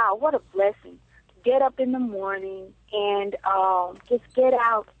thinking, wow, what a blessing to get up in the morning and just get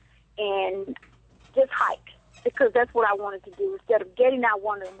out and just hike. Because that's what I wanted to do. Instead of getting out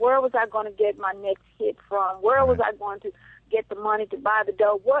wondering, where was I going to get my next hit from? Where was I going to get the money to buy the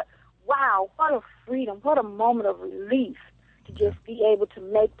dough? Wow, what a freedom, what a moment of relief to just be able to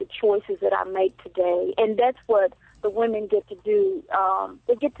make the choices that I make today. And that's what the women get to do.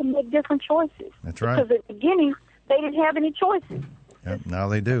 They get to make different choices. That's right. Because at the beginning, they didn't have any choices. Yep, now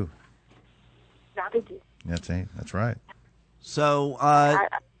they do. Now they do. That's right. So,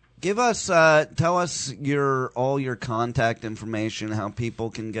 tell us all your contact information, how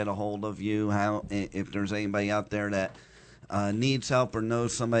people can get a hold of you, how if there's anybody out there that needs help or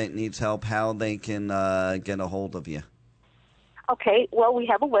knows somebody that needs help, how they can get a hold of you. Okay, well, we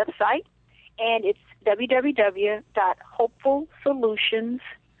have a website, and it's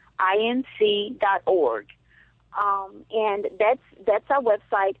www.hopefuls.org. And that's our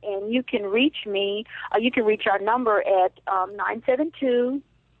website, and you can reach me. You can reach our number at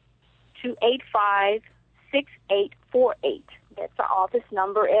 972-285-6848. That's our office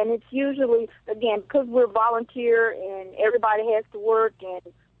number, and it's usually, again, because we're volunteer and everybody has to work, and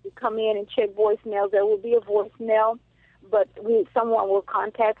we come in and check voicemails. There will be a voicemail, but someone will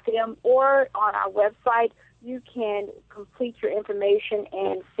contact them, or on our website you can complete your information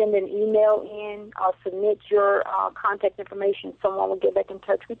and send an email in. I'll submit your contact information. Someone will get back in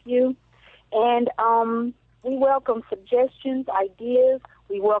touch with you. And we welcome suggestions, ideas.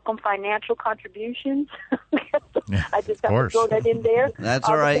 We welcome financial contributions. I just have to throw that in there. That's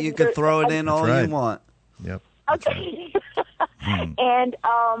all right. You can throw it in all you want. Yep. Okay. And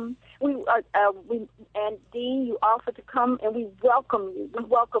and Dean, you offered to come, and we welcome you. We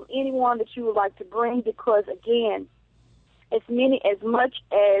welcome anyone that you would like to bring, because again, as much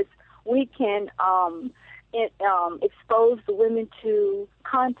as we can expose the women to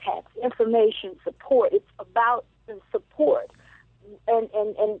contacts, information, support. It's about the support, and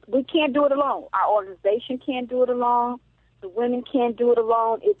we can't do it alone. Our organization can't do it alone. The women can't do it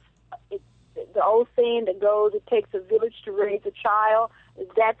alone. It's the old saying that goes, "It takes a village to raise a child."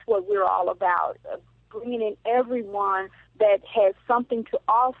 That's what we're all about, bringing in everyone that has something to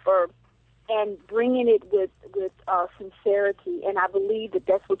offer and bringing it with sincerity. And I believe that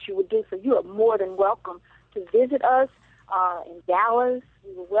that's what you would do. So you are more than welcome to visit us in Dallas.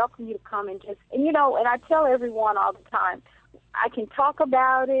 We would welcome you to come and and I tell everyone all the time, I can talk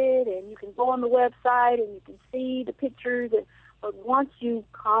about it, and you can go on the website and you can see the pictures. But once you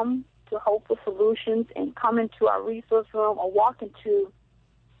come to Hopeful Solutions and come into our resource room or walk into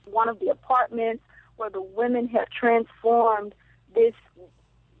one of the apartments where the women have transformed this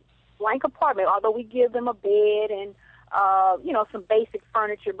blank apartment, although we give them a bed and some basic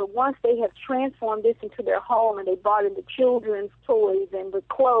furniture, but once they have transformed this into their home and they brought in the children's toys and the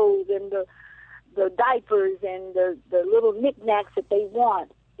clothes and the diapers and the little knickknacks that they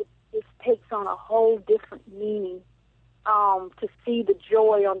want, it just takes on a whole different meaning to see the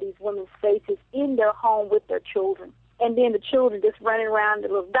joy on these women's faces in their home with their children. And then the children just running around in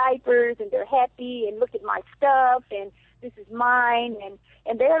their little diapers, and they're happy, and look at my stuff, and this is mine,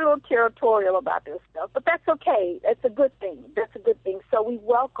 and they're a little territorial about their stuff. But that's okay. That's a good thing. That's a good thing. So we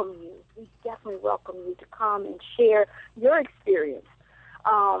welcome you. We definitely welcome you to come and share your experience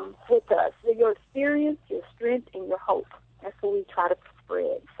with us. Your experience, your strength, and your hope. That's what we try to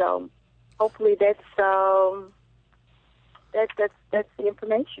spread. So hopefully that's the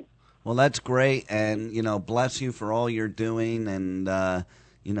information. Well, that's great, and, bless you for all you're doing, and,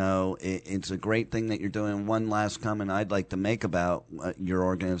 it's a great thing that you're doing. One last comment I'd like to make about your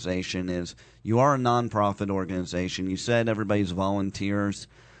organization is you are a nonprofit organization. You said everybody's volunteers,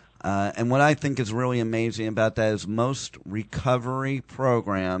 and what I think is really amazing about that is most recovery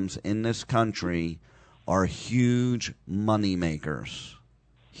programs in this country are huge money makers.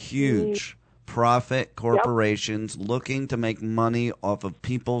 Huge. Profit corporations looking to make money off of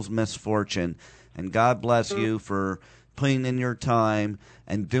people's misfortune. And God bless you for putting in your time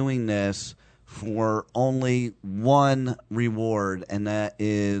and doing this for only one reward, and that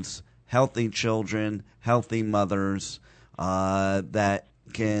is healthy children, healthy mothers that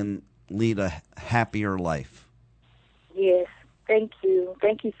can lead a happier life. Yes. Thank you.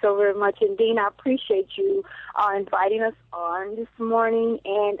 Thank you so very much. And, Dean, I appreciate you inviting us on this morning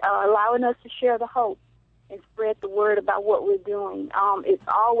and allowing us to share the hope and spread the word about what we're doing. It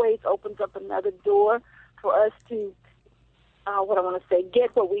always opens up another door for us to,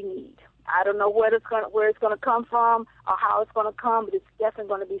 get what we need. I don't know where it's going to come from or how it's going to come, but it's definitely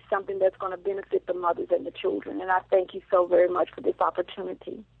going to be something that's going to benefit the mothers and the children. And I thank you so very much for this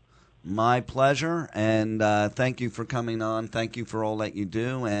opportunity. My pleasure, and thank you for coming on. Thank you for all that you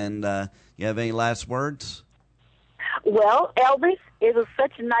do, and you have any last words? Well, Elvis, it was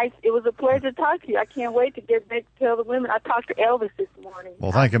a pleasure to talk to you. I can't wait to get back to tell the women. I talked to Elvis this morning.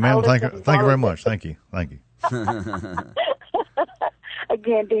 Well, thank you, ma'am. Thank you very much. Thank you.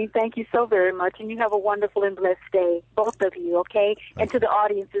 Again, Dean, thank you so very much, and you have a wonderful and blessed day, both of you, okay? And to the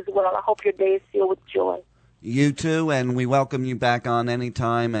audience as well. I hope your day is filled with joy. You too, and we welcome you back on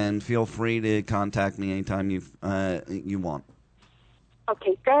anytime, and feel free to contact me anytime you want.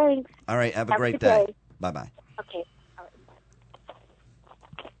 Okay, thanks. All right, have a great day. Bye-bye. Okay.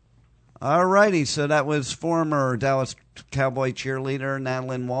 All righty, so that was former Dallas Cowboy cheerleader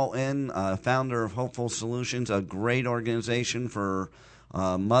Natalie Walton, founder of Hopeful Solutions, a great organization for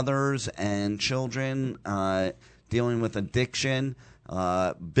mothers and children dealing with addiction.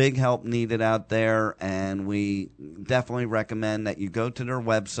 Big help needed out there, and we definitely recommend that you go to their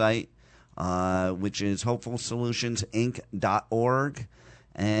website, which is hopefulsolutionsinc.org.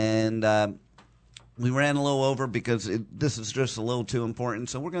 And we ran a little over because this is just a little too important,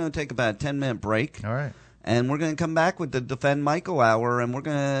 so we're going to take about a 10-minute break. All right. And we're going to come back with the Defend Michael Hour, and we're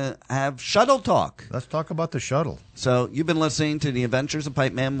going to have Shuttle Talk. Let's talk about the shuttle. So you've been listening to the Adventures of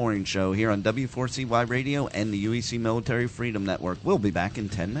Pipeman Morning Show here on W4CY Radio and the UEC Military Freedom Network. We'll be back in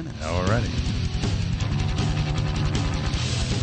 10 minutes. All righty.